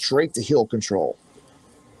then straight to heel control.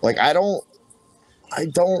 Like I don't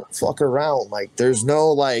fuck around. Like there's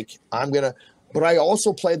no like but I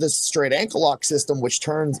also play this straight ankle lock system which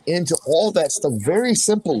turns into all that stuff very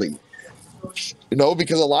simply. You know,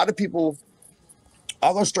 because a lot of people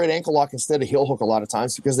I'll go straight ankle lock instead of heel hook a lot of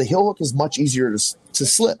times because the heel hook is much easier to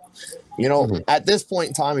slip. You know, at this point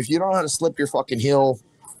in time, if you don't know how to slip your fucking heel,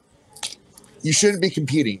 you shouldn't be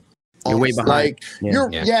competing. You're way behind. Like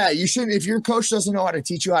you shouldn't. If your coach doesn't know how to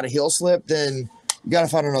teach you how to heel slip, then you got to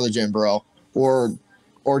find another gym, bro, or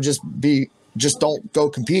just don't go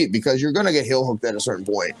compete because you're gonna get heel hooked at a certain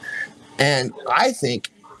point. And I think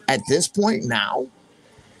at this point now,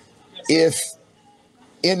 if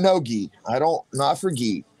in no gi, not for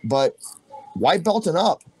gi, but white belt and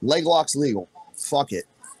up, leg locks legal. Fuck it.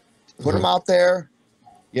 Put them out there.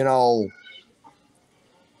 You know,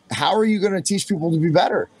 how are you going to teach people to be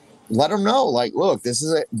better? Let them know, like, look, this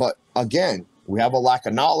is it. But again, we have a lack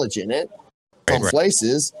of knowledge in it, some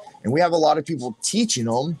places, and we have a lot of people teaching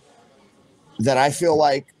them that I feel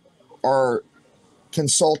like are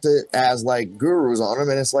consulted as like gurus on them.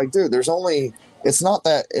 And it's like, dude, it's not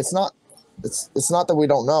that we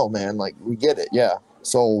don't know, man. Like we get it. Yeah.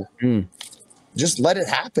 So just let it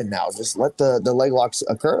happen now. Just let the leg locks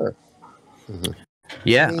occur.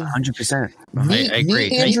 Yeah. 100%. I agree.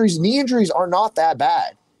 Knee injuries are not that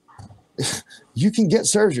bad. You can get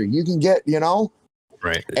surgery. You can get,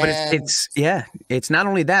 right. But it's not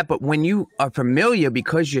only that, but when you are familiar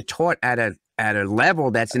because you're taught at a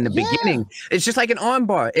level that's in the beginning, it's just like an arm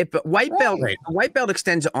bar. If a white belt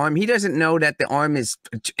extends the arm, he doesn't know that the arm is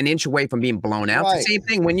an inch away from being blown out. Right. The same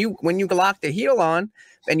thing when you lock the heel on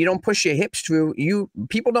and you don't push your hips through,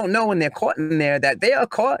 people don't know when they're caught in there that they are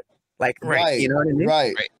caught. Like, you know what I mean?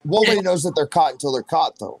 Right. Nobody knows that they're caught until they're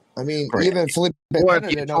caught, though. I mean, even Felipe Pena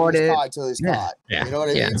didn't know he's caught until he's caught. Yeah. You know what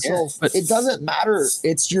I mean? So it doesn't matter.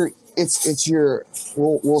 It's your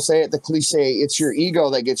we'll say it the cliche. It's your ego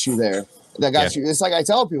that gets you there. That got you. It's like I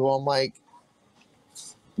tell people, I'm like,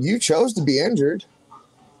 you chose to be injured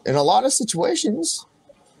in a lot of situations.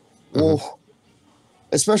 Well,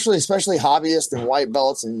 especially hobbyists and white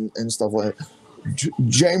belts and stuff like that.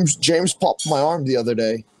 James popped my arm the other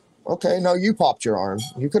day. Okay, no, you popped your arm.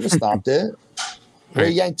 You could have stopped it. Or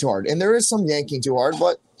yanked too hard. And there is some yanking too hard,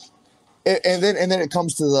 but and then it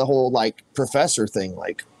comes to the whole like professor thing.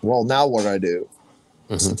 Like, well, now what do I do?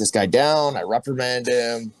 Sit this guy down, I reprimand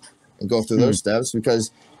him. And go through those steps because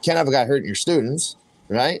you can't have a guy hurting your students,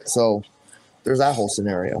 right? So there's that whole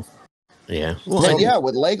scenario. Yeah. Well,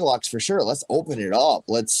 with leg locks for sure. Let's open it up.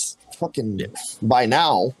 Let's fucking by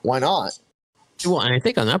now. Why not? Well, and I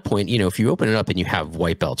think on that point, if you open it up and you have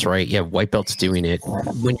white belts, right? You have white belts doing it.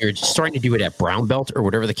 When you're starting to do it at brown belt or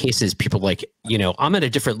whatever the case is, people like, I'm at a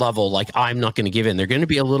different level. Like, I'm not going to give in. They're going to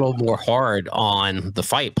be a little more hard on the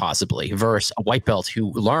fight, possibly, versus a white belt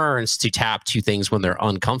who learns to tap to things when they're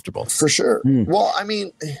uncomfortable. For sure. Well, I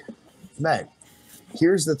mean, man,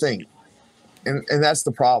 here's the thing. And that's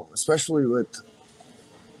the problem, especially with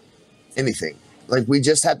anything. Like, we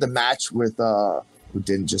just had the match with, who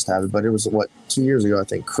didn't just have it, but it was 2 years ago, I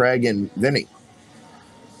think, Craig and Vinny.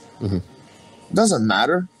 Doesn't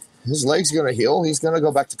matter. His leg's going to heal. He's going to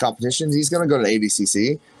go back to competitions. He's going to go to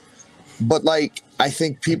ABCC. But, like, I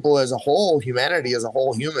think people as a whole, humanity as a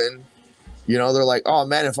whole human, they're like, oh,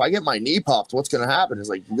 man, if I get my knee popped, what's going to happen? It's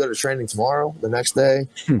like, you go to training tomorrow, the next day.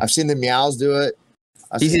 I've seen the Meows do it.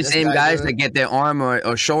 These are the same guys that get their arm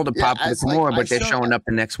or shoulder popped with more, but they're showing up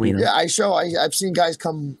the next week. Yeah, I've seen guys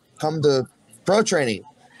come to pro training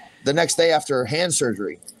the next day after hand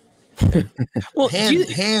surgery. Well,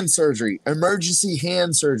 hand surgery, emergency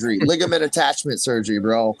hand surgery, ligament attachment surgery,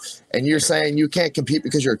 bro. And you're saying you can't compete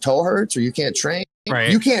because your toe hurts or you can't train?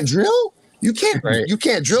 Right. You can't drill? You can't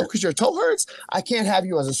drill because your toe hurts? I can't have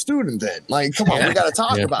you as a student then. Like, come on, we got to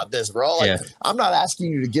talk about this, bro. Like, I'm not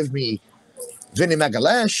asking you to give me Vinny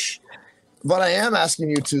Magalesh, but I am asking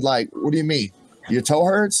you to, like, what do you mean? Your toe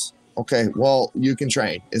hurts? Okay, well, you can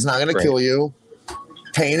train. It's not going to kill you.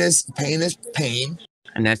 Pain is pain.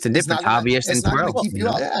 And that's the difference, hobbyist and pro.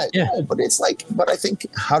 But it's like, I think,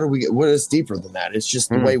 how do we get, what is deeper than that? It's just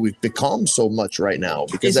the way we've become so much right now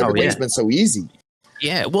because everything's been so easy.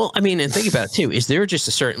 Yeah, well, I mean, and think about it too. Is there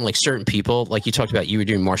just certain people, like you talked about, you were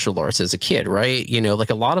doing martial arts as a kid, right? Like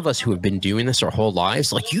a lot of us who have been doing this our whole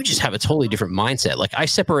lives, like you just have a totally different mindset. Like I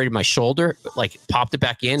separated my shoulder, like popped it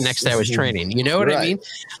back in. Next day I was training. You know what I mean?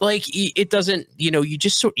 Like it doesn't, you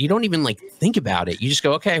just you don't even like think about it. You just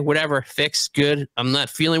go, okay, whatever, fixed, good. I'm not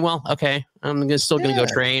feeling well. Okay, I'm still going to go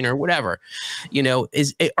train or whatever.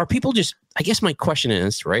 Are people just? I guess my question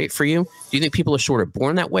is, right, for you, do you think people are sort of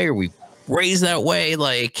born that way, or we raised that way?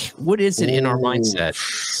 Like, what is it in our mindset?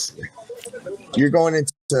 You're going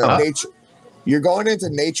into nature. You're going into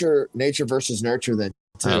nature versus nurture then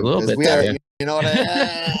too. A little bit there. You know what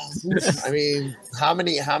I mean, how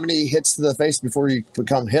many hits to the face before you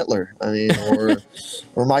become Hitler? I mean,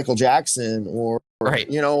 or Michael Jackson, or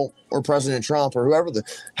or President Trump, or whoever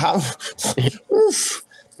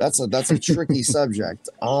that's a tricky subject.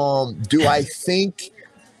 Do I think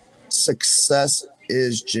success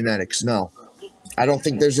is genetics? No, I don't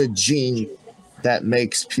think there's a gene that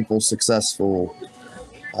makes people successful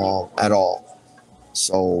at all.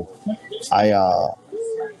 So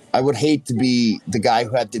I would hate to be the guy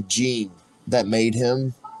who had the gene that made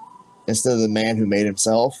him instead of the man who made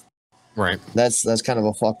himself. Right. That's kind of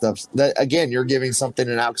a fucked up. That again, you're giving something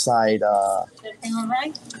an outside. Everything all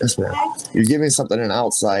right? Yes, ma'am. You're giving something an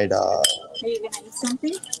outside. Are you gonna eat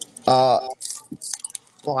something?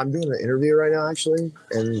 Well, I'm doing an interview right now, actually,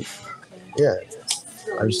 and yeah,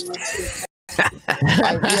 yes,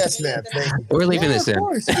 ma'am. Thank you. We're leaving this in.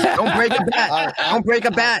 Don't break a bat. Don't break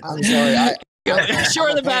a bat. I'm sorry.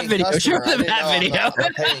 Sure, the bat video. Sure, the bat video.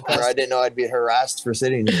 I didn't know I'd be harassed for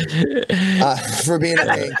sitting here, for being a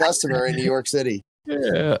paying customer in New York City.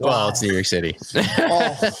 Well, it's New York City.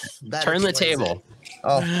 Turn the table.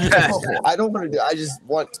 I don't want to do. I just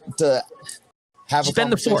want to have just a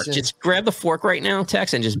bend the fork. Just grab the fork right now,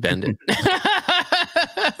 Tex, and just bend it.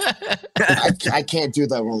 I can't do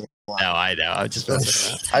that. No, I know. I just.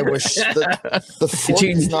 I wish the fork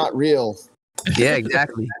is not real. Yeah,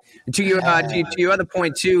 exactly. To your other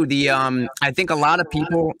point too, I think a lot of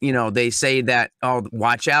people, they say that, oh,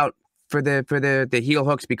 watch out for the heel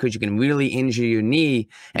hooks because you can really injure your knee,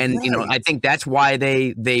 and I think that's why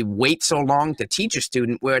they wait so long to teach a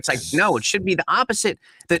student. Where it's like, no, it should be the opposite.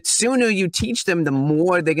 The sooner you teach them, the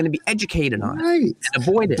more they're going to be educated on it and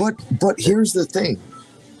avoid it. But here's the thing.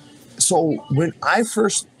 So when I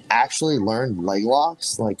first actually learned leg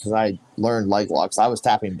locks, because I learned leg locks, I was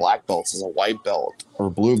tapping black belts as a white belt or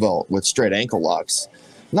blue belt with straight ankle locks.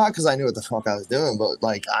 Not because I knew what the fuck I was doing, but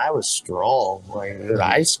I was strong.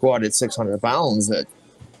 I squatted 600 pounds at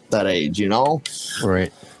that age,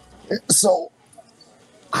 Right. So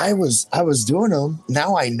I was doing them.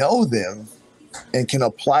 Now I know them and can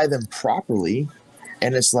apply them properly.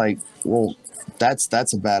 And it's like, well,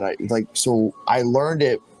 that's a bad idea. So I learned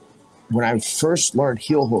it when I first learned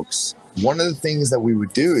heel hooks. One of the things that we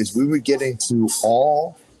would do is we would get into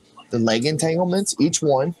all the leg entanglements, each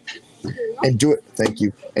one, and do it. Thank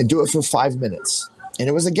you. And do it for 5 minutes. And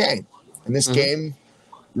it was a game. And this game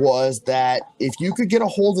was that if you could get a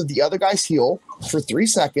hold of the other guy's heel for 3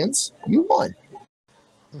 seconds, you won.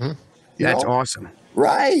 That's awesome.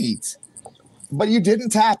 Right. But you didn't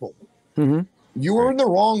tap him. Mm-hmm. You were in the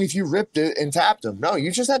wrong if you ripped it and tapped him. No,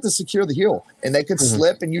 you just had to secure the heel. And they could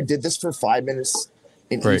slip, and you did this for 5 minutes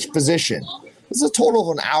in each position. This is a total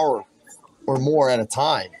of an hour or more at a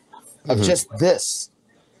time of just this.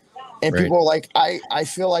 And people are like, I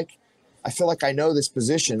feel like I know this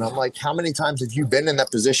position. I'm like, how many times have you been in that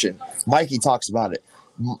position? Mikey talks about it.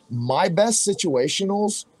 My best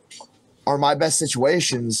situationals are my best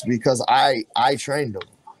situations because I trained them.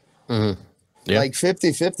 Mm-hmm. Yeah. Like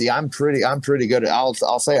 50-50, I'm pretty good at.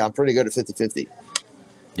 I'll say I'm pretty good at 50-50.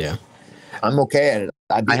 Yeah, I'm okay at it.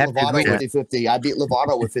 I beat Lovato 50-50. I beat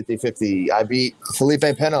Lovato with 50-50. I beat Felipe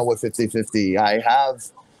Pena with 50-50.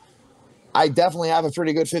 I definitely have a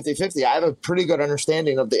pretty good 50-50. I have a pretty good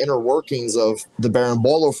understanding of the inner workings of the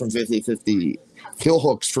Berimbolo from 50-50, heel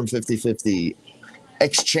hooks from 50-50,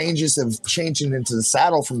 exchanges of changing into the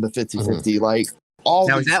saddle from the 50-50. Like all.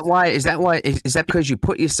 Now, is that because you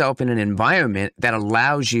put yourself in an environment that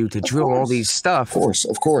allows you to drill all these stuff?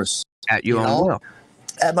 Of course. At your own will.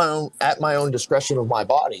 At my own discretion of my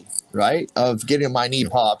body, right? Of getting my knee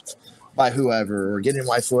popped by whoever, or getting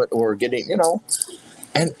my foot, or getting,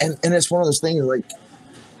 and it's one of those things, like,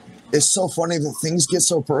 it's so funny that things get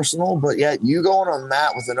so personal, but yet you going on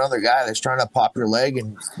mat with another guy that's trying to pop your leg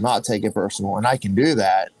and not take it personal, and I can do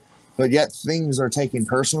that, but yet things are taken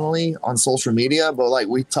personally on social media. But like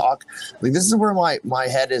we talk, like this is where my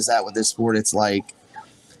head is at with this sport. It's like,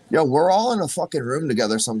 we're all in a fucking room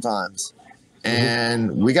together sometimes,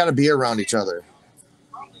 and we got to be around each other,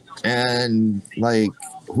 and like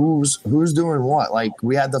who's doing what. Like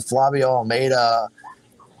we had the Flavio Almeida,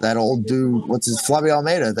 that old dude, Flavio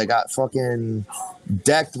Almeida, that got fucking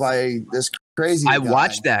decked by this crazy guy.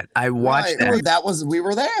 Watched that. That. We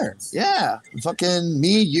were there. Yeah. Fucking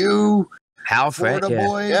me, you, Hoff, Florida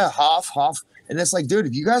boy. Yeah, Hoff. And it's like, dude,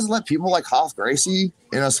 if you guys let people like Hoff Gracie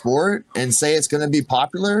in a sport and say it's going to be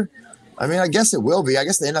popular, I mean, I guess it will be. I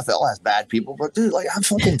guess the NFL has bad people, but dude, like, I'm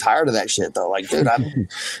fucking tired of that shit, though. Like, dude,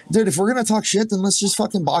 if we're going to talk shit, then let's just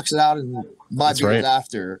fucking box it out and buy it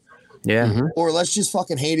after. Yeah. Or let's just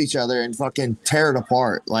fucking hate each other and fucking tear it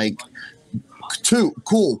apart. Like,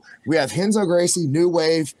 cool. We have Renzo Gracie, New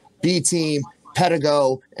Wave, B Team,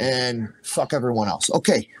 Pedigo, and fuck everyone else.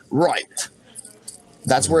 Okay, right.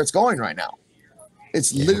 That's where it's going right now.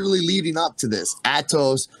 It's literally leading up to this.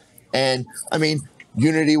 Atos, and I mean,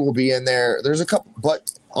 Unity will be in there. There's a couple,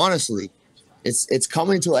 but honestly, it's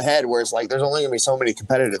coming to a head where it's like there's only gonna be so many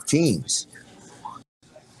competitive teams.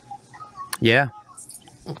 Yeah.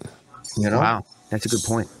 Wow, that's a good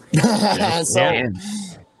point.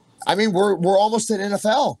 I mean, we're almost at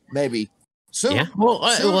NFL, maybe. Soon. Yeah. Well,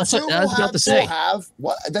 I was about to say.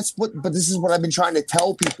 But this is what I've been trying to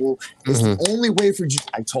tell people is the only way for.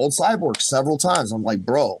 I told Cyborg several times. I'm like,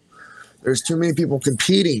 bro, there's too many people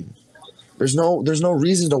competing. There's no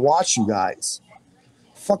reason to watch you guys.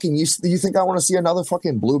 Fucking you think I want to see another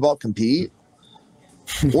fucking blue belt compete?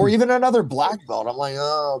 Or even another black belt. I'm like,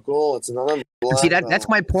 oh, cool. It's another black See, belt. that's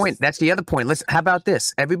my point. That's the other point. How about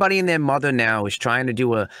this? Everybody and their mother now is trying to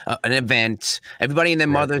do an event. Everybody and their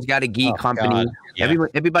mother's got a gi company. Yeah.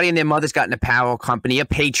 Everybody and their mother's got an apparel company, a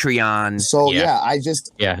Patreon. So,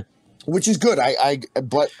 which is good.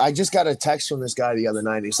 But I just got a text from this guy the other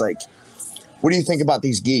night. He's like, what do you think about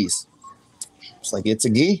these gis? It's like, it's a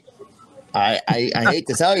gi. I hate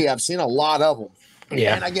to tell you, I've seen a lot of them.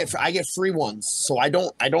 Yeah, and I get free ones, so I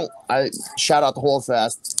shout out the Hold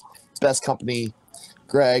Fast, best company,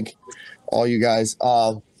 Greg, all you guys,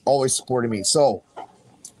 always supporting me. So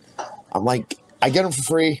I'm like, I get them for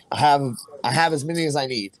free. I have as many as I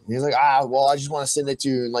need. And he's like, well, I just want to send it to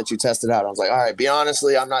you and let you test it out. I was like, all right, be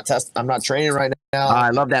honestly, I'm not training right now.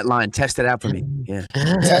 I love that line. Test it out for me. Yeah,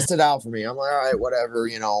 test it out for me. I'm like, all right, whatever.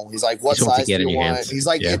 He's like, what size do you want? He's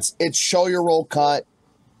like, it's show your roll cut.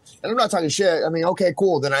 And I'm not talking shit. I mean, okay,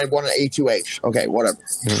 cool. Then I want an A2H. Okay, whatever.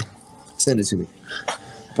 Send it to me.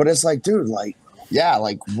 But it's like, dude, like,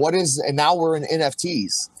 what is, and now we're in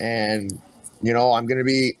NFTs. And, I'm going to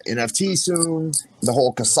be NFT soon. The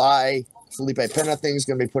whole Kasai, Felipe Pena thing is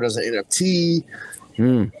going to be put as an NFT.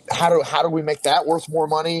 How do we make that worth more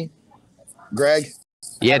money? Greg?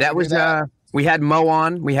 Yeah, that was, we had Mo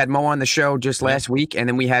on. We had Mo on the show just last week, and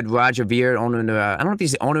then we had Roger Veer, owner. I don't know if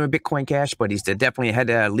he's the owner of Bitcoin Cash, but he's definitely head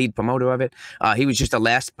lead promoter of it. He was just the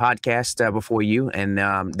last podcast before you, and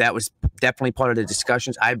that was definitely part of the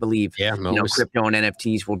discussions. I believe, crypto and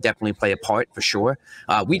NFTs will definitely play a part for sure.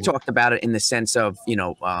 We talked about it in the sense of,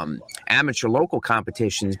 amateur local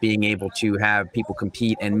competitions being able to have people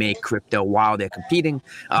compete and make crypto while they're competing.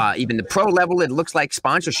 Even the pro level, it looks like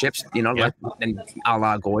sponsorships, like and a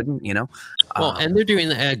la Gordon, Well, and they're doing,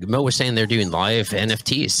 Mo was saying they're doing live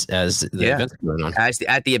NFTs as the event's going on.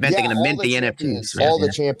 At the event, they're going to mint the NFTs. All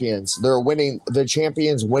the champions, the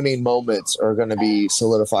champions winning moments are going to be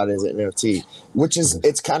solidified as an NFT, which is,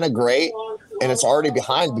 it's kind of great. And it's already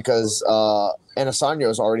behind because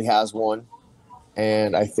Anasanyo's already has one.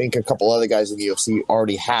 And I think a couple other guys in the UFC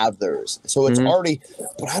already have theirs. So it's already,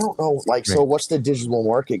 but I don't know, so what's the digital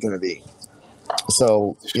market going to be?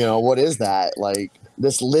 So, what is that? Like,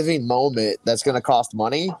 this living moment that's going to cost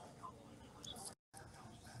money.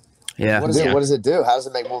 Yeah. What does it do? How does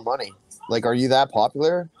it make more money? Like, are you that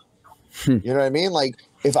popular? You know what I mean? Like,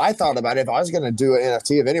 if I thought about it, if I was going to do an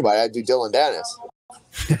NFT of anybody, I'd do Dylan Dennis.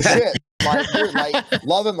 Shit. Dude,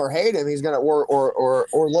 love him or hate him, he's going to, or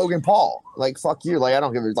Logan Paul. Like, fuck you. Like, I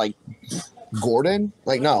don't give a, Gordon.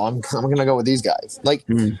 Like, no, I'm going to go with these guys. Like,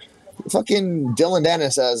 fucking Dylan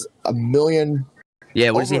Dennis has 1 million.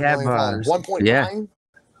 Yeah, what does he have? 1.9.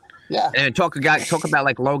 Yeah. And talk about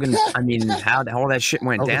like Logan. I mean, how all that shit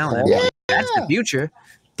went down. Yeah. That's the future.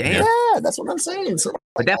 Damn. Yeah, that's what I'm saying. So,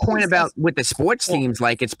 but that point about with the sports teams,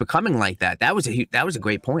 like it's becoming like that. That was a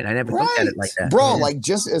great point. I never looked at it like that, bro. Like,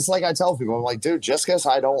 it's like I tell people, I'm like, dude, just because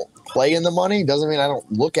I don't play in the money doesn't mean I don't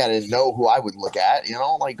look at it and know who I would look at.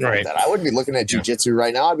 Like that. I wouldn't be looking at Jiu Jitsu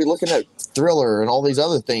right now. I'd be looking at Thriller and all these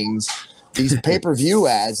other things, these pay-per-view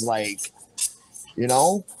ads, like.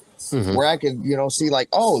 Where I can, see like,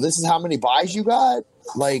 oh, this is how many buys you got.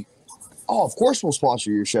 Like, oh, of course we'll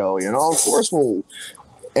sponsor your show. Of course we'll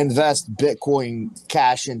invest Bitcoin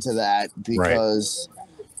cash into that because,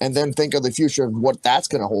 and then think of the future of what that's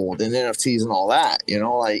going to hold and NFTs and all that.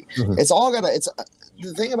 It's all it's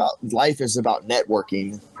the thing about life is about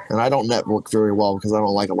networking. And I don't network very well because I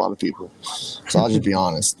don't like a lot of people. So I'll just be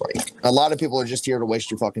honest. Like, a lot of people are just here to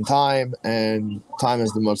waste your fucking time, and time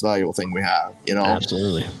is the most valuable thing we have,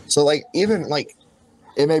 Absolutely. So, even,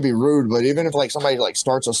 it may be rude, but even if, somebody,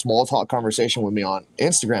 starts a small talk conversation with me on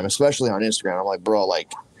Instagram, especially on Instagram, I'm like, bro,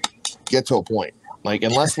 get to a point.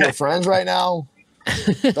 Unless we're friends right now,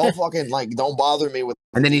 don't fucking, don't bother me with.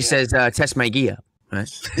 And then he says, test my gear. Right.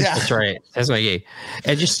 Yeah, that's right. That's my gay.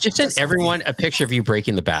 And just send everyone a picture of you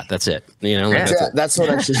breaking the bat. That's it. That's what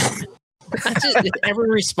I should. That's it. Every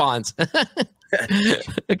response. So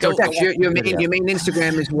Tex, your main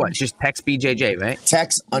Instagram is what? Just Tex BJJ, right?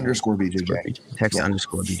 Tex_BJJ.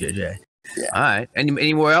 Tex_BJJ. Yeah. All right.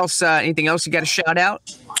 Anywhere else? Anything else you got to shout out?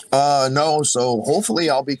 No. So hopefully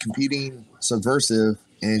I'll be competing Subversive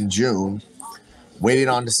in June. Waiting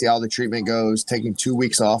on to see how the treatment goes. Taking 2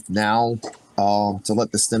 weeks off now. To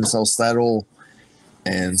let the stem cells settle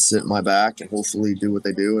and sit my back and hopefully do what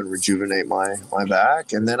they do and rejuvenate my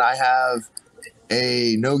back. And then I have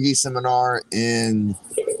a no-gi seminar in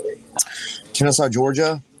Kennesaw,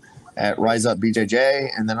 Georgia at Rise Up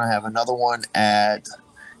BJJ. And then I have another one at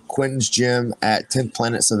Quentin's Gym at 10th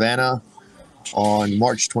Planet Savannah on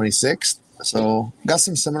March 26th. So got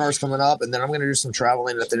some seminars coming up, and then I'm going to do some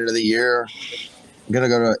traveling at the end of the year. I'm going to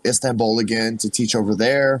go to Istanbul again to teach over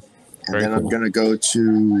there. And then I'm going to go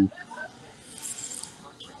to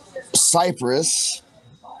Cyprus,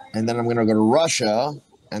 and then I'm going to go to Russia,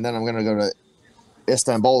 and then I'm going to go to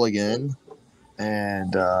Istanbul again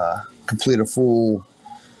and complete a full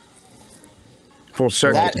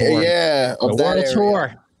circuit tour. Yeah, of that area.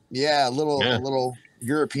 Tour. Yeah, a little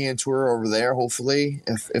European tour over there, hopefully,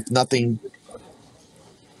 if nothing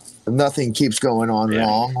keeps going on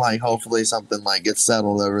wrong. Hopefully something gets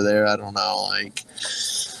settled over there. I don't know,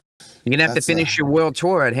 You're gonna have to finish your world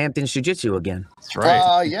tour at Hampton's Jiu Jitsu again. That's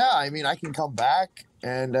right. Yeah, I mean, I can come back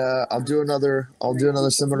and I'll do another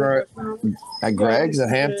seminar at Greg's at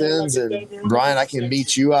Hampton's, and Brian, I can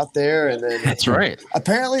meet you out there. And then that's right.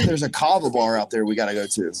 Apparently, there's a kava bar out there we gotta go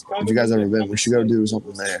to. If you guys ever been, we should go do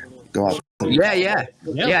something there. Go out. Yeah.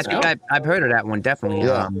 I think I've heard of that one definitely.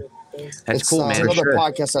 Yeah. That's cool, man. Another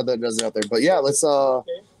podcast out there does it out there, but yeah, let's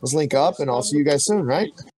link up, and I'll see you guys soon,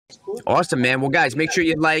 right? Awesome, man. Well, guys, make sure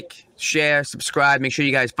you like, share, subscribe. Make sure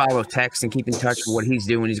you guys follow Tex and keep in touch with what he's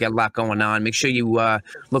doing. He's got a lot going on. Make sure you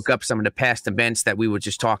look up some of the past events that we were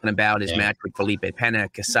just talking about. His match with Felipe Pena,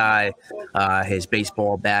 Kasai, his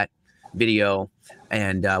baseball bat video,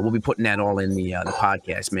 and we'll be putting that all in the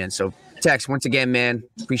podcast, man. So, Tex, once again, man,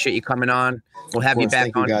 appreciate you coming on. We'll have you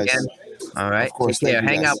back on again. All right. Take care.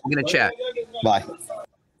 Hang out. We're going to chat. Bye.